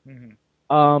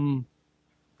 Mm-hmm.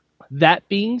 That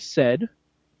being said,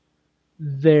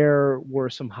 there were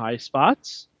some high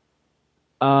spots.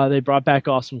 They brought back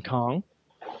Awesome Kong,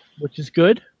 which is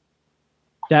good.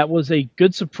 That was a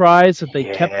good surprise that they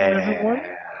kept everyone.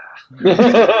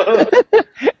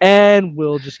 And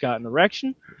Will just got an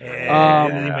erection.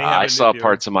 I saw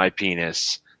parts of my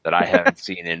penis that I haven't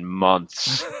seen in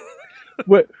months.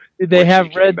 Did they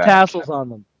have red tassels on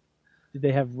them? Did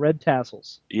they have red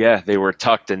tassels? Yeah, they were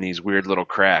tucked in these weird little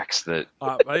cracks that.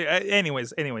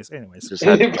 Anyways. Just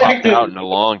hadn't popped out in a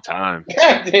long time.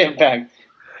 Damn fact.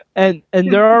 And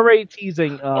they're already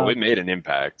teasing. We made an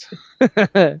impact.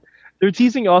 They're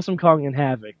teasing Awesome Kong and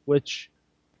Havoc, which,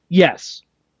 yes,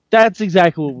 that's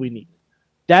exactly what we need.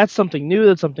 That's something new.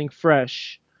 That's something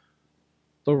fresh.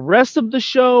 The rest of the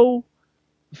show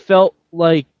felt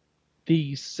like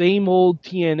the same old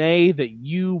TNA that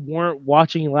you weren't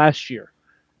watching last year.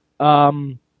 I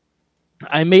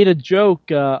made a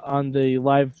joke on the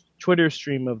live Twitter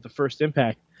stream of the first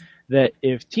Impact that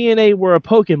if TNA were a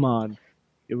Pokemon,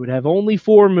 it would have only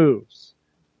 4 moves: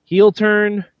 heel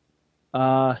turn,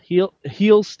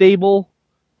 heel stable,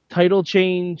 title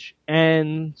change,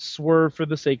 and swerve for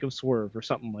the sake of swerve, or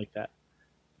something like that.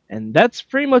 And that's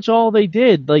pretty much all they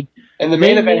did. And the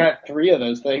main event had 3 of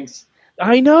those things.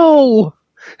 I know.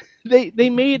 They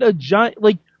made a giant,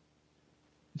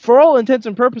 for all intents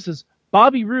and purposes,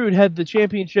 Bobby Roode had the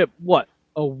championship,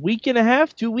 a week and a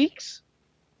half, 2 weeks?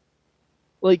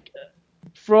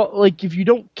 if you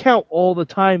don't count all the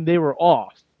time they were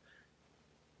off,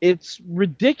 it's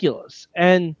ridiculous.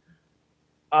 And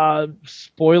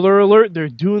spoiler alert, they're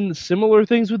doing similar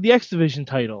things with the X Division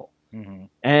title. Mm-hmm.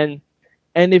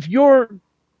 And if your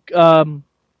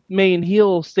main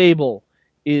heel stable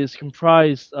is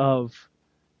comprised of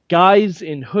guys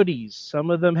in hoodies,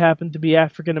 some of them happen to be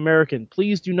African American,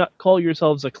 please do not call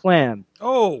yourselves a clan.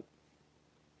 Oh,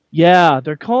 yeah,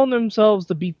 they're calling themselves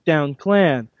the Beatdown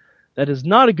Clan. That is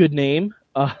not a good name.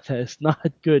 That is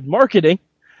not good marketing.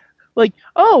 Like,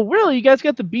 oh, really? You guys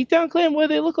got the Beatdown Clan? What do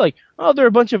they look like? Oh, they're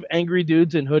a bunch of angry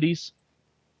dudes in hoodies.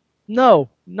 No,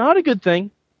 not a good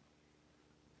thing.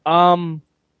 There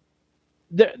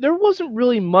wasn't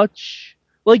really much.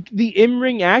 Like, the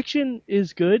in-ring action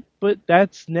is good, but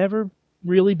that's never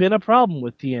really been a problem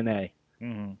with TNA.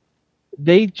 Mm-hmm.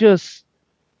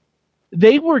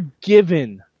 They were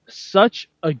given such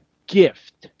a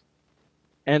gift,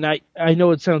 and I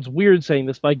know it sounds weird saying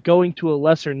this, by going to a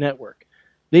lesser network.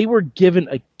 They were given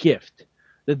a gift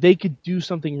that they could do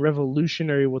something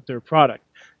revolutionary with their product.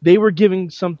 They were given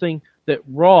something that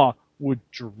Raw would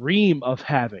dream of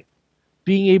having,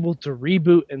 being able to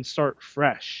reboot and start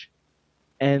fresh.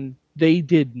 And they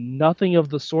did nothing of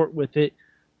the sort with it.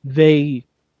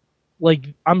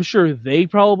 I'm sure they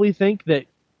probably think that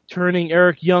turning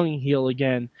Eric Young heel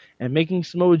again, and making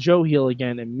Samoa Joe heel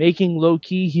again, and making Low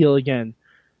Ki heel again,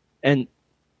 and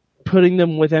putting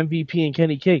them with MVP and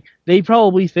Kenny King, they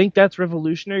probably think that's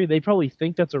revolutionary. They probably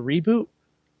think that's a reboot.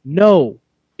 No,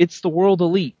 it's the World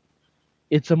Elite.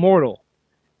 It's Immortal.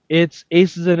 It's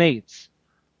Aces and Eights.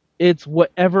 It's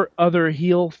whatever other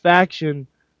heel faction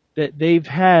that they've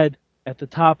had at the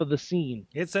top of the scene.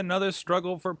 It's another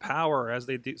struggle for power, as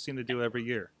they seem to do every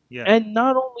year. Yeah. And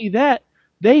not only that,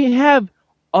 they have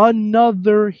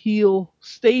another heel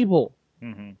stable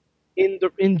Mm-hmm.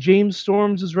 in James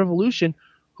Storms' Revolution,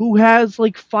 who has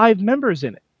like 5 members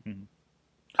in it. Mm-hmm.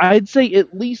 I'd say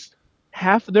at least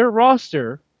half their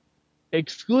roster,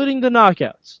 excluding the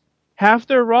knockouts, half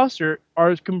their roster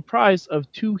are comprised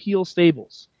of 2 heel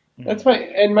stables. That's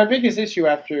my biggest issue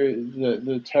after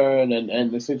the turn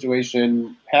and the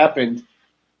situation happened.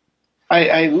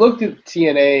 I looked at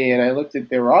TNA and I looked at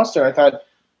their roster. I thought,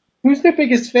 who's their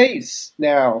biggest face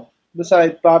now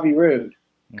besides Bobby Roode?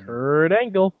 Kurt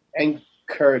Angle. And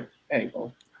Kurt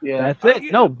Angle. Yeah, that's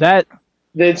it. No,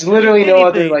 there's literally no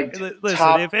other like. Listen,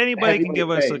 top if anybody can give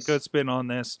us a face. good spin on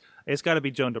this, it's got to be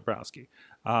Joan Dabrowski.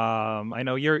 I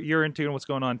know you're in tune what's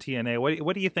going on TNA.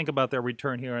 What do you think about their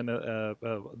return here and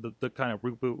the kind of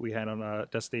reboot we had on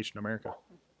Destination America?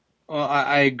 Well,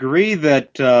 I agree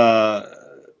that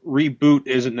reboot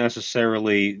isn't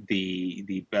necessarily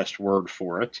the best word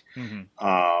for it.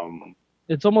 Mm-hmm.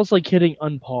 It's almost like hitting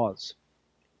unpause.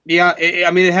 Yeah,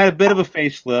 it had a bit of a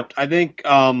facelift. I think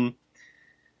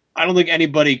I don't think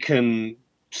anybody can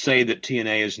say that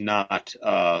TNA is not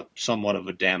somewhat of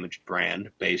a damaged brand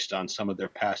based on some of their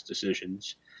past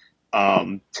decisions.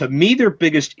 To me, their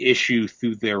biggest issue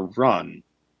through their run,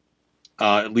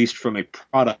 at least from a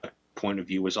product point of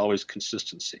view, was always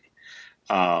consistency.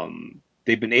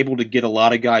 They've been able to get a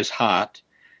lot of guys hot,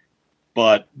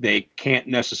 but they can't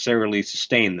necessarily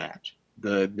sustain that.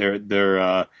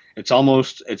 It's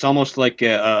almost like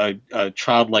a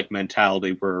childlike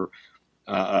mentality where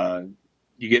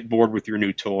you get bored with your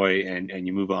new toy and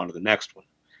you move on to the next one.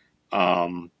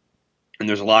 And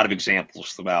there's a lot of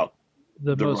examples throughout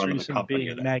the most run of the recent company.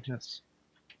 being Magnus.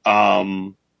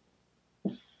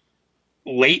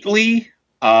 Lately,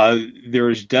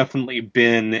 there's definitely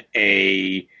been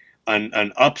an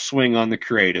upswing on the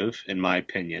creative, in my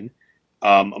opinion.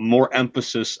 More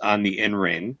emphasis on the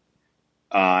in-ring.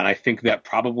 And I think that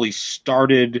probably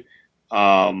started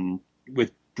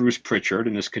with Bruce Pritchard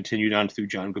and has continued on through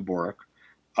John Gaborik.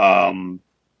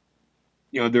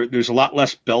 There's a lot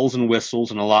less bells and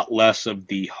whistles and a lot less of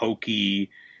the hokey,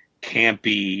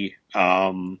 campy,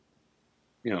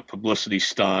 publicity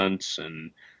stunts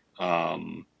and,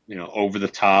 over the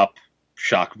top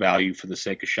shock value for the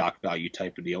sake of shock value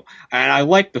type of deal. And I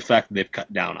like the fact that they've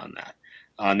cut down on that.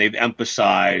 They've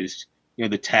emphasized,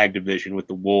 the tag division with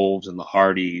the Wolves and the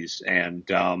Hardys, and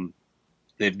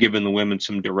they've given the women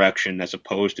some direction as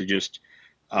opposed to just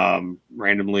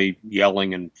randomly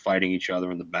yelling and fighting each other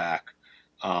in the back.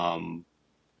 Bobby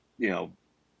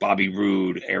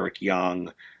Roode, Eric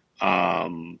Young, have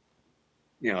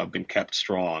been kept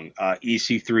strong.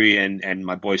 EC3 and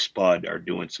my boy Spud are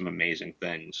doing some amazing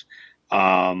things.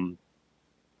 I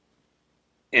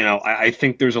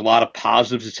think there's a lot of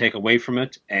positives to take away from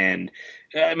it. And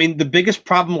the biggest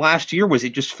problem last year was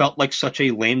it just felt like such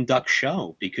a lame duck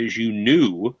show because you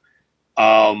knew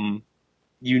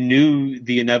you knew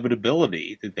the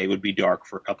inevitability that they would be dark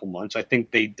for a couple months. I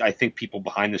think people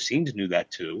behind the scenes knew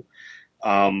that too,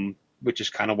 which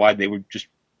is kind of why they would just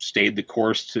stayed the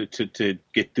course to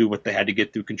get through what they had to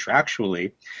get through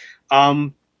contractually.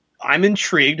 I'm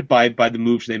intrigued by the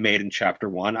moves they made in Chapter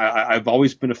 1. I've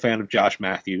always been a fan of Josh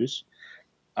Matthews.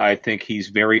 I think he's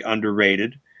very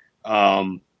underrated.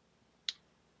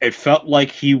 It felt like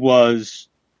he was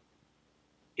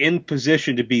in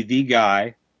position to be the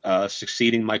guy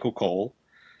succeeding Michael Cole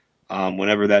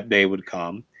whenever that day would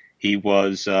come. He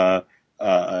was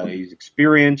he's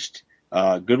experienced,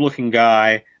 good-looking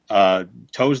guy,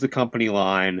 toes the company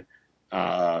line,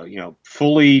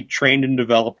 fully trained and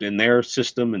developed in their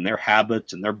system and their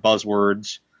habits and their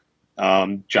buzzwords.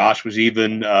 Josh was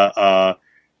even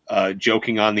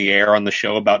joking on the air on the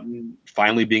show about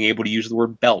finally being able to use the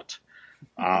word belt,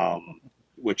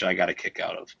 which I got a kick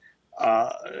out of.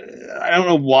 I don't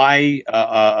know why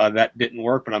that didn't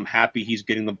work, but I'm happy he's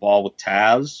getting the ball with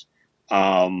Taz.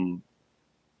 Mike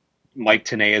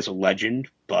Tenay is a legend,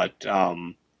 but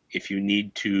if you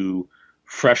need to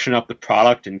freshen up the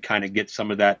product and kind of get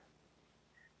some of that,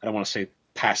 I don't want to say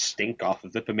past stink off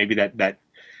of it, but maybe that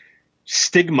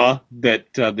stigma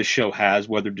that the show has,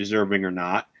 whether deserving or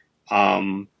not,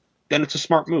 then it's a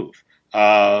smart move.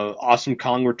 Awesome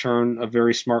Kong return, a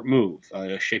very smart move.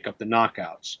 Shake up the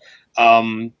knockouts.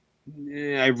 I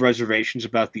have reservations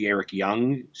about the Eric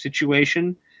Young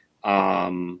situation,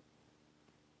 but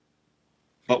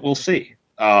we'll see.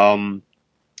 I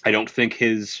don't think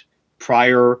his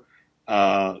prior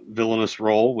villainous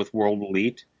role with World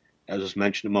Elite, as was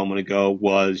mentioned a moment ago,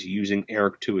 was using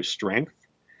Eric to his strength,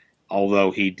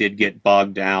 although he did get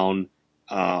bogged down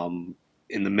in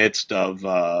the midst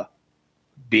of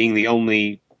being the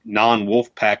only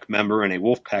non-Wolfpack member in a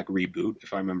Wolfpack reboot,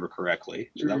 if I remember correctly.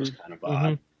 So that was kind of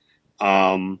odd.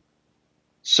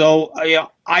 So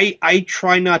I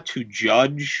try not to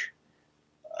judge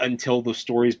until the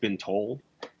story's been told.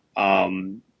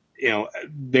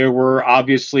 There were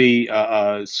obviously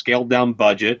scaled down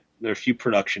budget. There are a few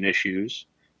production issues.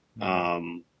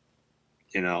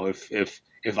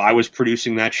 If I was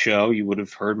producing that show, you would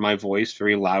have heard my voice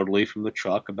very loudly from the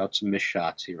truck about some missed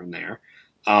shots here and there.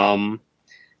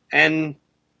 And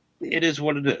it is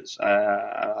what it is.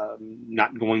 I'm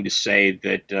not going to say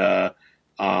that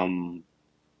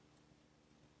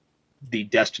the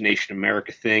Destination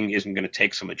America thing isn't going to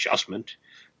take some adjustment.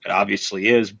 It obviously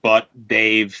is, but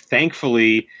they've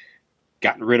thankfully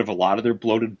gotten rid of a lot of their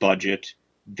bloated budget.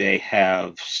 They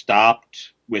have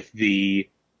stopped with the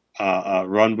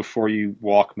run before you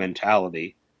walk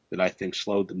mentality that I think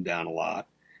slowed them down a lot.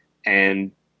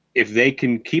 And if they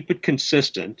can keep it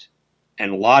consistent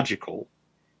and logical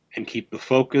and keep the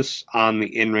focus on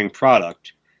the in-ring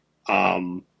product,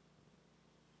 you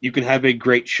can have a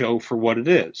great show for what it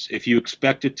is. If you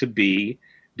expect it to be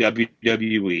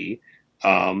WWE,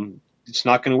 it's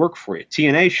not going to work for you.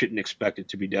 TNA shouldn't expect it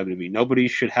to be WWE. Nobody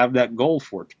should have that goal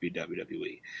for it to be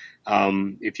WWE.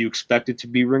 If you expect it to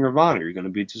be Ring of Honor, you're going to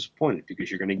be disappointed because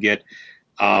you're going to get,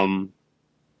 not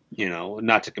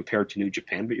to compare it to New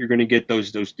Japan, but you're going to get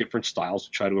those different styles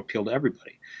to try to appeal to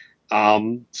everybody. I've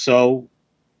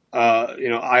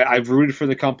rooted for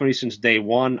the company since day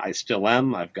one. I still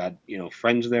am. I've got,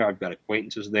 friends there. I've got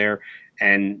acquaintances there.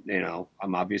 And,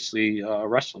 I'm obviously a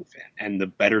wrestling fan. And the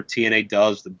better TNA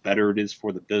does, the better it is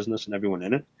for the business and everyone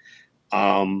in it.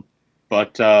 I'll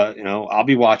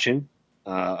be watching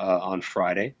on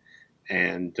Friday,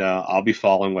 and I'll be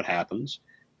following what happens.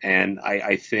 And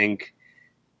I think,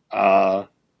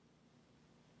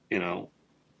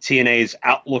 TNA's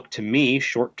outlook to me,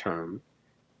 short term,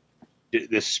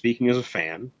 this speaking as a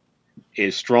fan,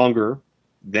 is stronger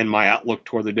than my outlook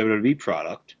toward the WWE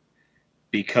product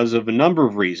because of a number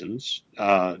of reasons,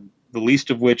 the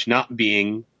least of which not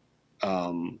being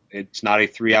it's not a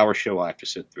 3-hour show I have to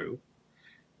sit through.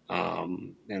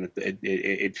 And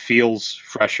it feels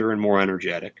fresher and more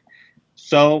energetic.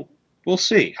 So we'll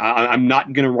see. I'm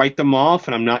not going to write them off,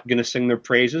 and I'm not going to sing their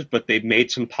praises, but they've made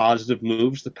some positive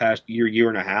moves the past year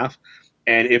and a half.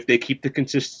 And if they keep the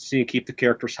consistency and keep the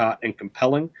characters hot and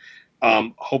compelling,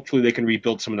 hopefully they can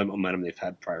rebuild some of the momentum they've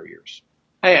had prior years.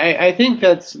 I think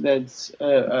that's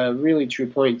a really true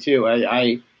point too.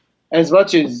 I as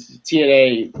much as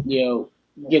TNA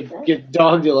get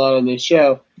dogged a lot on this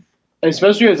show,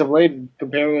 especially as of late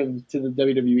compared to the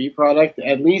WWE product,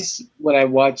 at least when I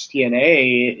watch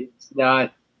TNA,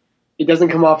 it doesn't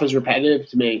come off as repetitive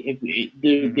to me.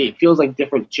 It feels like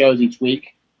different shows each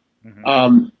week.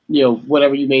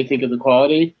 Whatever you may think of the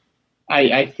quality,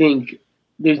 I think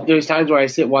there's times where I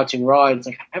sit watching Raw and it's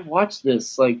like, I've watched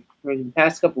this like for the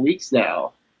past couple weeks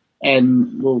now,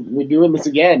 and we're doing this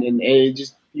again, and it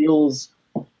just feels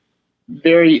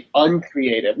very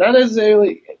uncreative. Not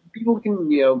necessarily. People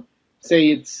can say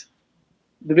it's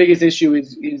the biggest issue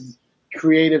is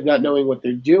creative not knowing what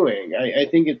they're doing. I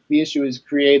think the issue is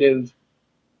creative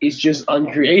is just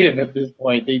uncreative at this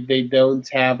point. They don't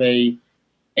have a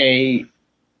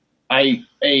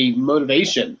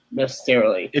motivation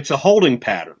necessarily. It's a holding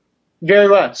pattern. Very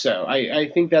much so. I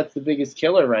think that's the biggest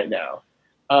killer right now.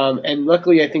 And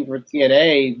luckily, I think for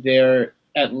TNA, they're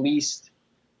at least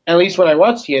when I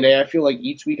watch TNA, I feel like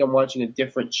each week I'm watching a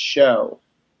different show.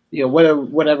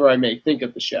 Whatever I may think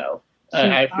of the show.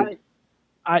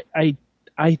 I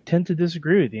tend to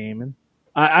disagree with you, Eamon.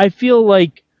 I feel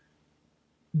like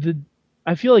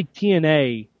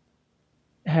TNA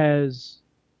has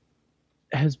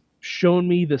shown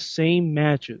me the same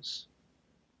matches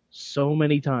so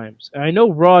many times. And I know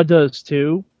Raw does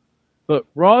too, but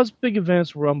Raw's big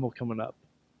event's Rumble coming up.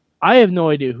 I have no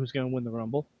idea who's going to win the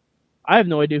Rumble. I have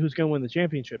no idea who's going to win the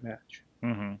championship match.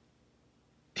 Mm-hmm.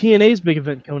 TNA's big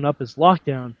event coming up is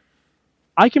Lockdown.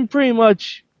 I can pretty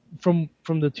much, from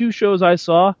the two shows I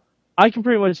saw, I can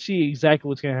pretty much see exactly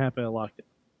what's going to happen at Lockdown.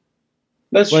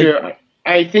 That's true.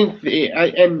 I think,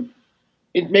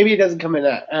 maybe it doesn't come in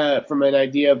from an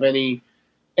idea of any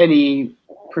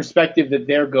perspective that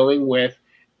they're going with.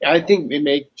 I think it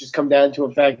may just come down to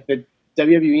a fact that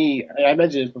WWE, I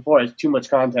mentioned this before, has too much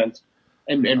content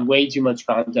and way too much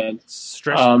content.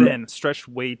 Stretched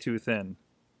way too thin.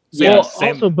 So Yeah.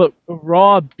 Also, but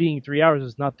Raw being 3 hours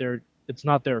is not their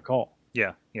call.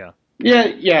 Yeah.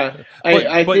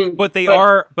 But they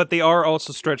are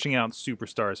also stretching out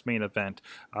Superstars main event,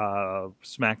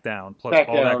 SmackDown, plus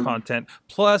all that content,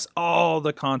 plus all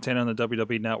the content on the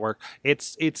WWE Network.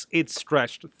 It's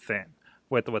stretched thin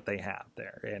with what they have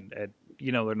there, and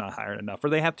they're not hiring enough, or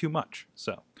they have too much.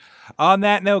 So, on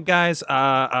that note, guys,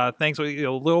 thanks for a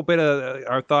little bit of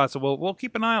our thoughts. We'll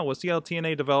keep an eye on. We'll see how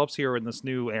TNA develops here in this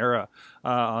new era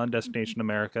on Destination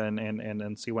America,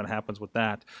 and see what happens with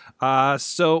that.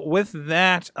 So with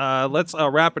that, let's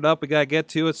wrap it up. We gotta get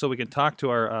to it so we can talk to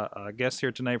our guests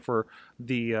here tonight for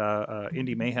the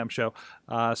Indie Mayhem show.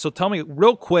 So tell me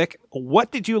real quick,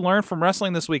 what did you learn from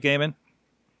wrestling this week, Eamon?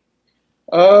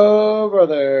 Oh,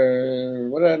 brother,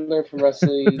 what did I learn from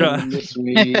wrestling this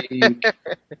week?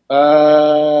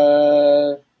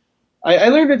 I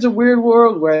learned it's a weird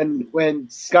world when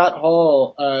Scott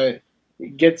Hall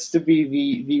gets to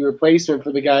be the replacement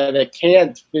for the guy that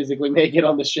can't physically make it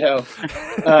on the show.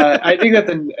 I think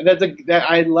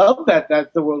I love that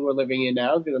that's the world we're living in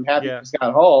now, because I'm happy for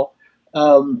Scott Hall.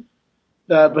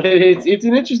 But it's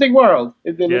an interesting world.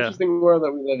 It's an interesting world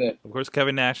that we live in. Of course,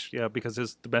 Kevin Nash, because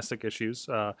his domestic issues.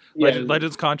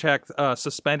 Legends contract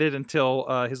suspended until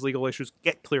his legal issues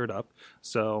get cleared up.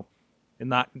 So, and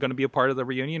not going to be a part of the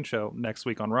reunion show next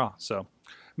week on Raw. So,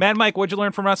 Mad Mike, what'd you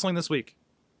learn from wrestling this week?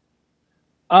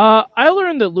 I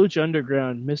learned that Lucha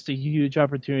Underground missed a huge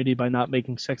opportunity by not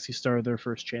making Sexy Star their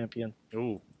first champion.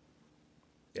 Ooh.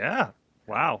 Yeah.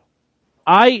 Wow.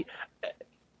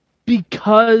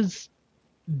 Because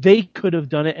they could have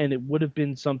done it, and it would have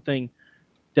been something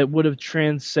that would have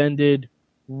transcended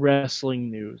wrestling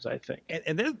news, I think.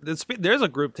 And there's a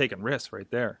group taking risks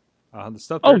right there. The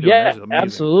stuff they're doing is amazing.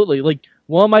 Absolutely. Like,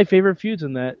 one of my favorite feuds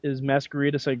in that is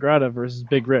Masquerita Sagrada versus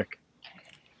Big Rick.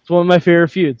 It's one of my favorite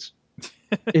feuds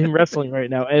in wrestling right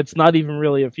now, and it's not even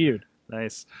really a feud.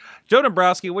 Nice. Joe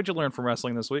Dombrowski, what'd you learn from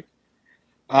wrestling this week?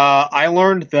 I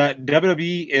learned that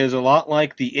WWE is a lot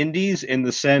like the Indies in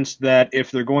the sense that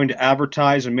if they're going to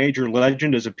advertise a major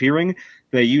legend as appearing,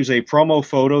 they use a promo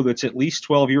photo that's at least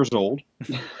 12 years old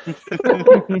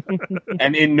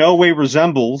and in no way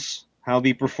resembles how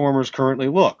the performers currently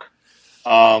look.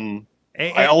 I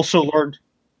also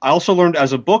learned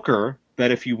as a booker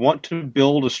that if you want to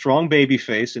build a strong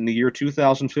babyface in the year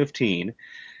 2015,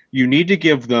 you need to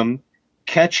give them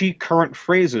catchy current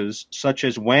phrases such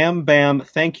as wham, bam,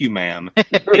 thank you, ma'am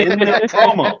in their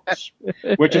promos,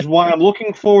 which is why I'm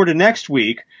looking forward to next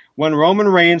week when Roman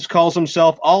Reigns calls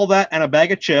himself all that and a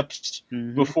bag of chips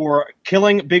before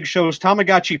killing Big Show's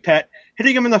Tamagotchi pet,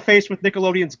 hitting him in the face with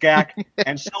Nickelodeon's GAC,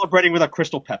 and celebrating with a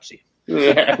Crystal Pepsi.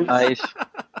 Nice.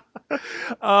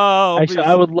 Oh, actually,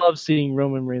 I would love seeing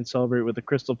Roman Reigns celebrate with a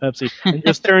Crystal Pepsi and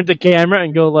just turn to camera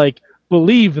and go like,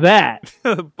 believe that.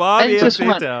 Bobby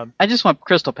FJ Town. I just want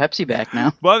Crystal Pepsi back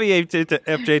now. Bobby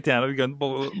FJ Town. I'm going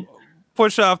to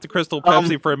push off the Crystal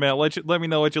Pepsi for a minute. Let me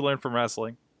know what you learned from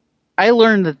wrestling. I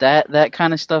learned that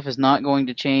kind of stuff is not going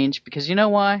to change because you know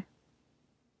why?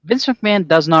 Vince McMahon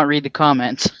does not read the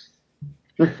comments.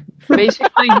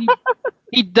 Basically,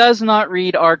 he does not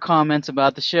read our comments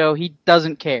about the show. He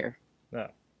doesn't care. No.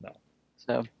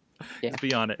 So Yeah. Let's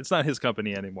be honest. It's not his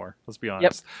company anymore. Let's be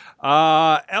honest.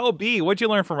 LB, what'd you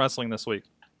learn from wrestling this week?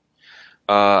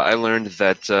 I learned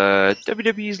that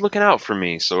WWE's looking out for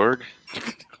me, Sorg.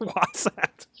 What's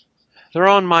that? They're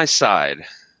on my side.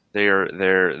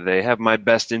 They have my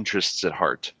best interests at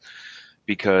heart.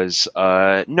 Because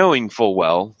knowing full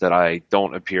well that I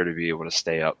don't appear to be able to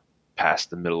stay up past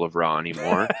the middle of Raw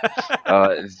anymore,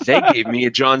 they gave me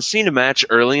a John Cena match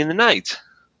early in the night.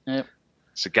 Yep.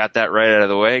 So got that right out of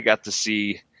the way. Got to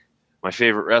see my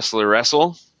favorite wrestler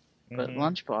wrestle. But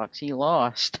Lunchbox, he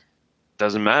lost.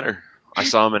 Doesn't matter. I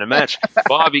saw him in a match.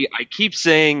 Bobby, I keep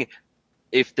saying,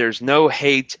 if there's no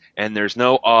hate and there's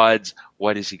no odds,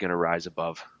 what is he going to rise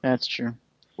above? That's true.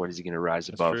 What is he going to rise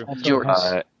above? True. That's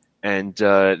Jordan. And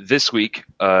this week,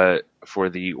 for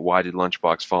the Why Did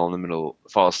Lunchbox fall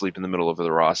asleep in the middle of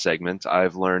the Raw segment,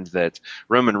 I've learned that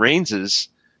Roman Reigns'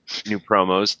 new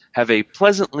promos have a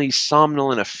pleasantly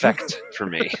somnolent effect for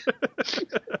me.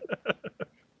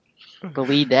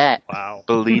 Believe that. Wow.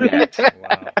 Believe it.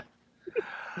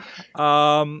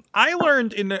 Wow. I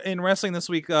learned in wrestling this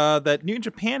week that New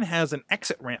Japan has an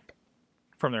exit ramp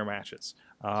from their matches.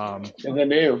 And the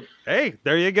new. Hey,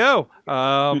 there you go.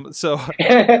 So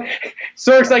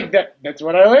it's like that's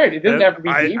what I learned. It doesn't have to be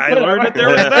deep. I learned that there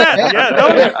was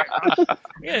that.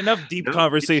 We had enough deep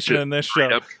conversation in this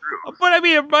show. But I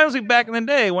mean, it reminds me back in the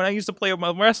day when I used to play with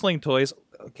my wrestling toys.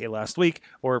 Okay, last week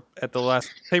or at the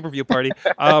last pay-per-view party,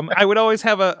 I would always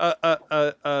have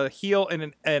a heel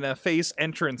and a face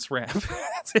entrance ramp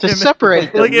to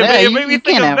separate them. Like it made me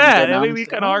think of that. It made me me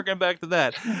kind of harken back to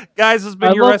that. Guys, it's been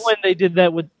I your love when they did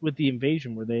that with the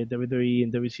Invasion, where they had WWE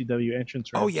and WCW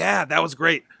entrance ramps. Oh yeah, that was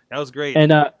great. That was great.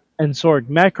 And Sorg,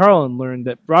 Matt Carlin learned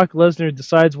that Brock Lesnar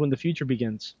decides when the future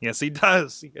begins. Yes, he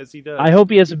does. Yes, he does. I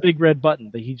hope he has a big red button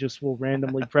that he just will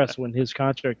randomly press when his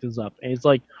contract is up. And he's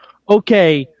like,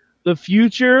 okay, the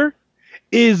future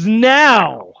is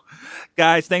now.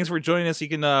 Guys, thanks for joining us. You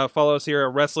can follow us here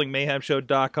at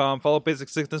WrestlingMayhemShow.com. Follow Basic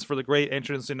Sickness for the great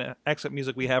entrance and exit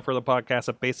music we have for the podcast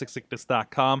at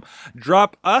BasicSickness.com.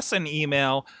 Drop us an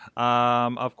email,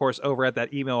 of course, over at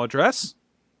that email address.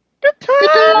 Good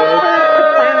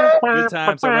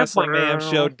times at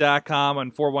WrestlingMayhemShow.com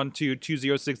and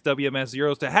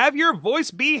 412-206-WMS0 to have your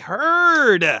voice be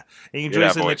heard. And you can join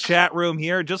us in the chat room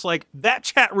here, just like that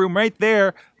chat room right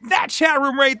there. That chat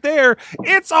room right there.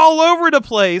 It's all over the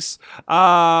place.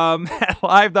 At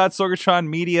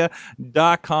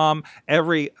live.sorgatronmedia.com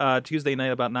every Tuesday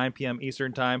night about 9 p.m.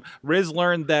 Eastern Time. Riz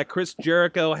learned that Chris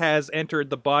Jericho has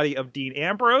entered the body of Dean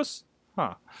Ambrose.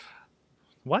 Huh.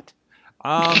 What? No,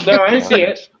 I didn't see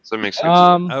it. So it makes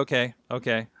sense. Okay.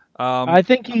 I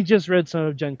think he just read some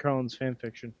of Jen Carlin's fan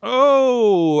fiction.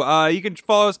 You can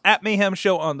follow us at Mayhem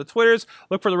Show on the Twitters.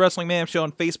 Look for the Wrestling Mayhem Show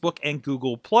on Facebook and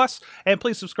Google+. And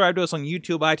please subscribe to us on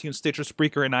YouTube, iTunes, Stitcher,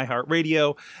 Spreaker, and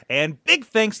iHeartRadio. And big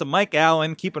thanks to Mike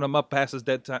Allen, keeping him up past his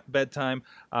bedtime,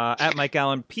 at Mike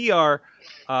Allen PR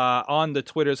on the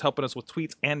Twitters, helping us with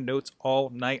tweets and notes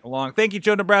all night long. Thank you,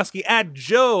 Joe Dombrowski at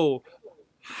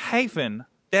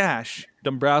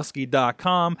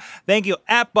Joe-Dombrowski.com. Thank you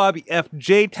at Bobby F.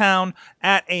 J-Town,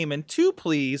 at Eamon2,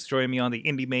 please join me on the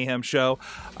Indie Mayhem Show,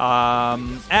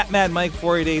 at Mad Mike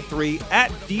 4883,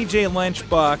 at DJ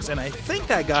Lunchbox, and I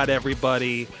think I got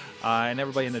everybody, and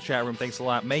everybody in the chat room. Thanks a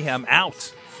lot. Mayhem out.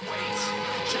 Just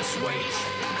wait, just wait,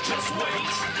 just wait,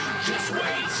 just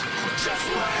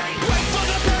wait. Wait for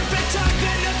the perfect time,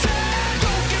 then attack.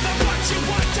 Don't give up what you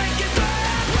want, take it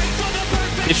back. Wait for the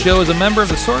perfect. This show is a member of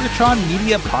the Sorgatron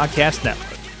Media Podcast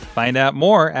Network. Find out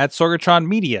more at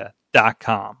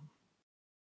sorgatronmedia.com.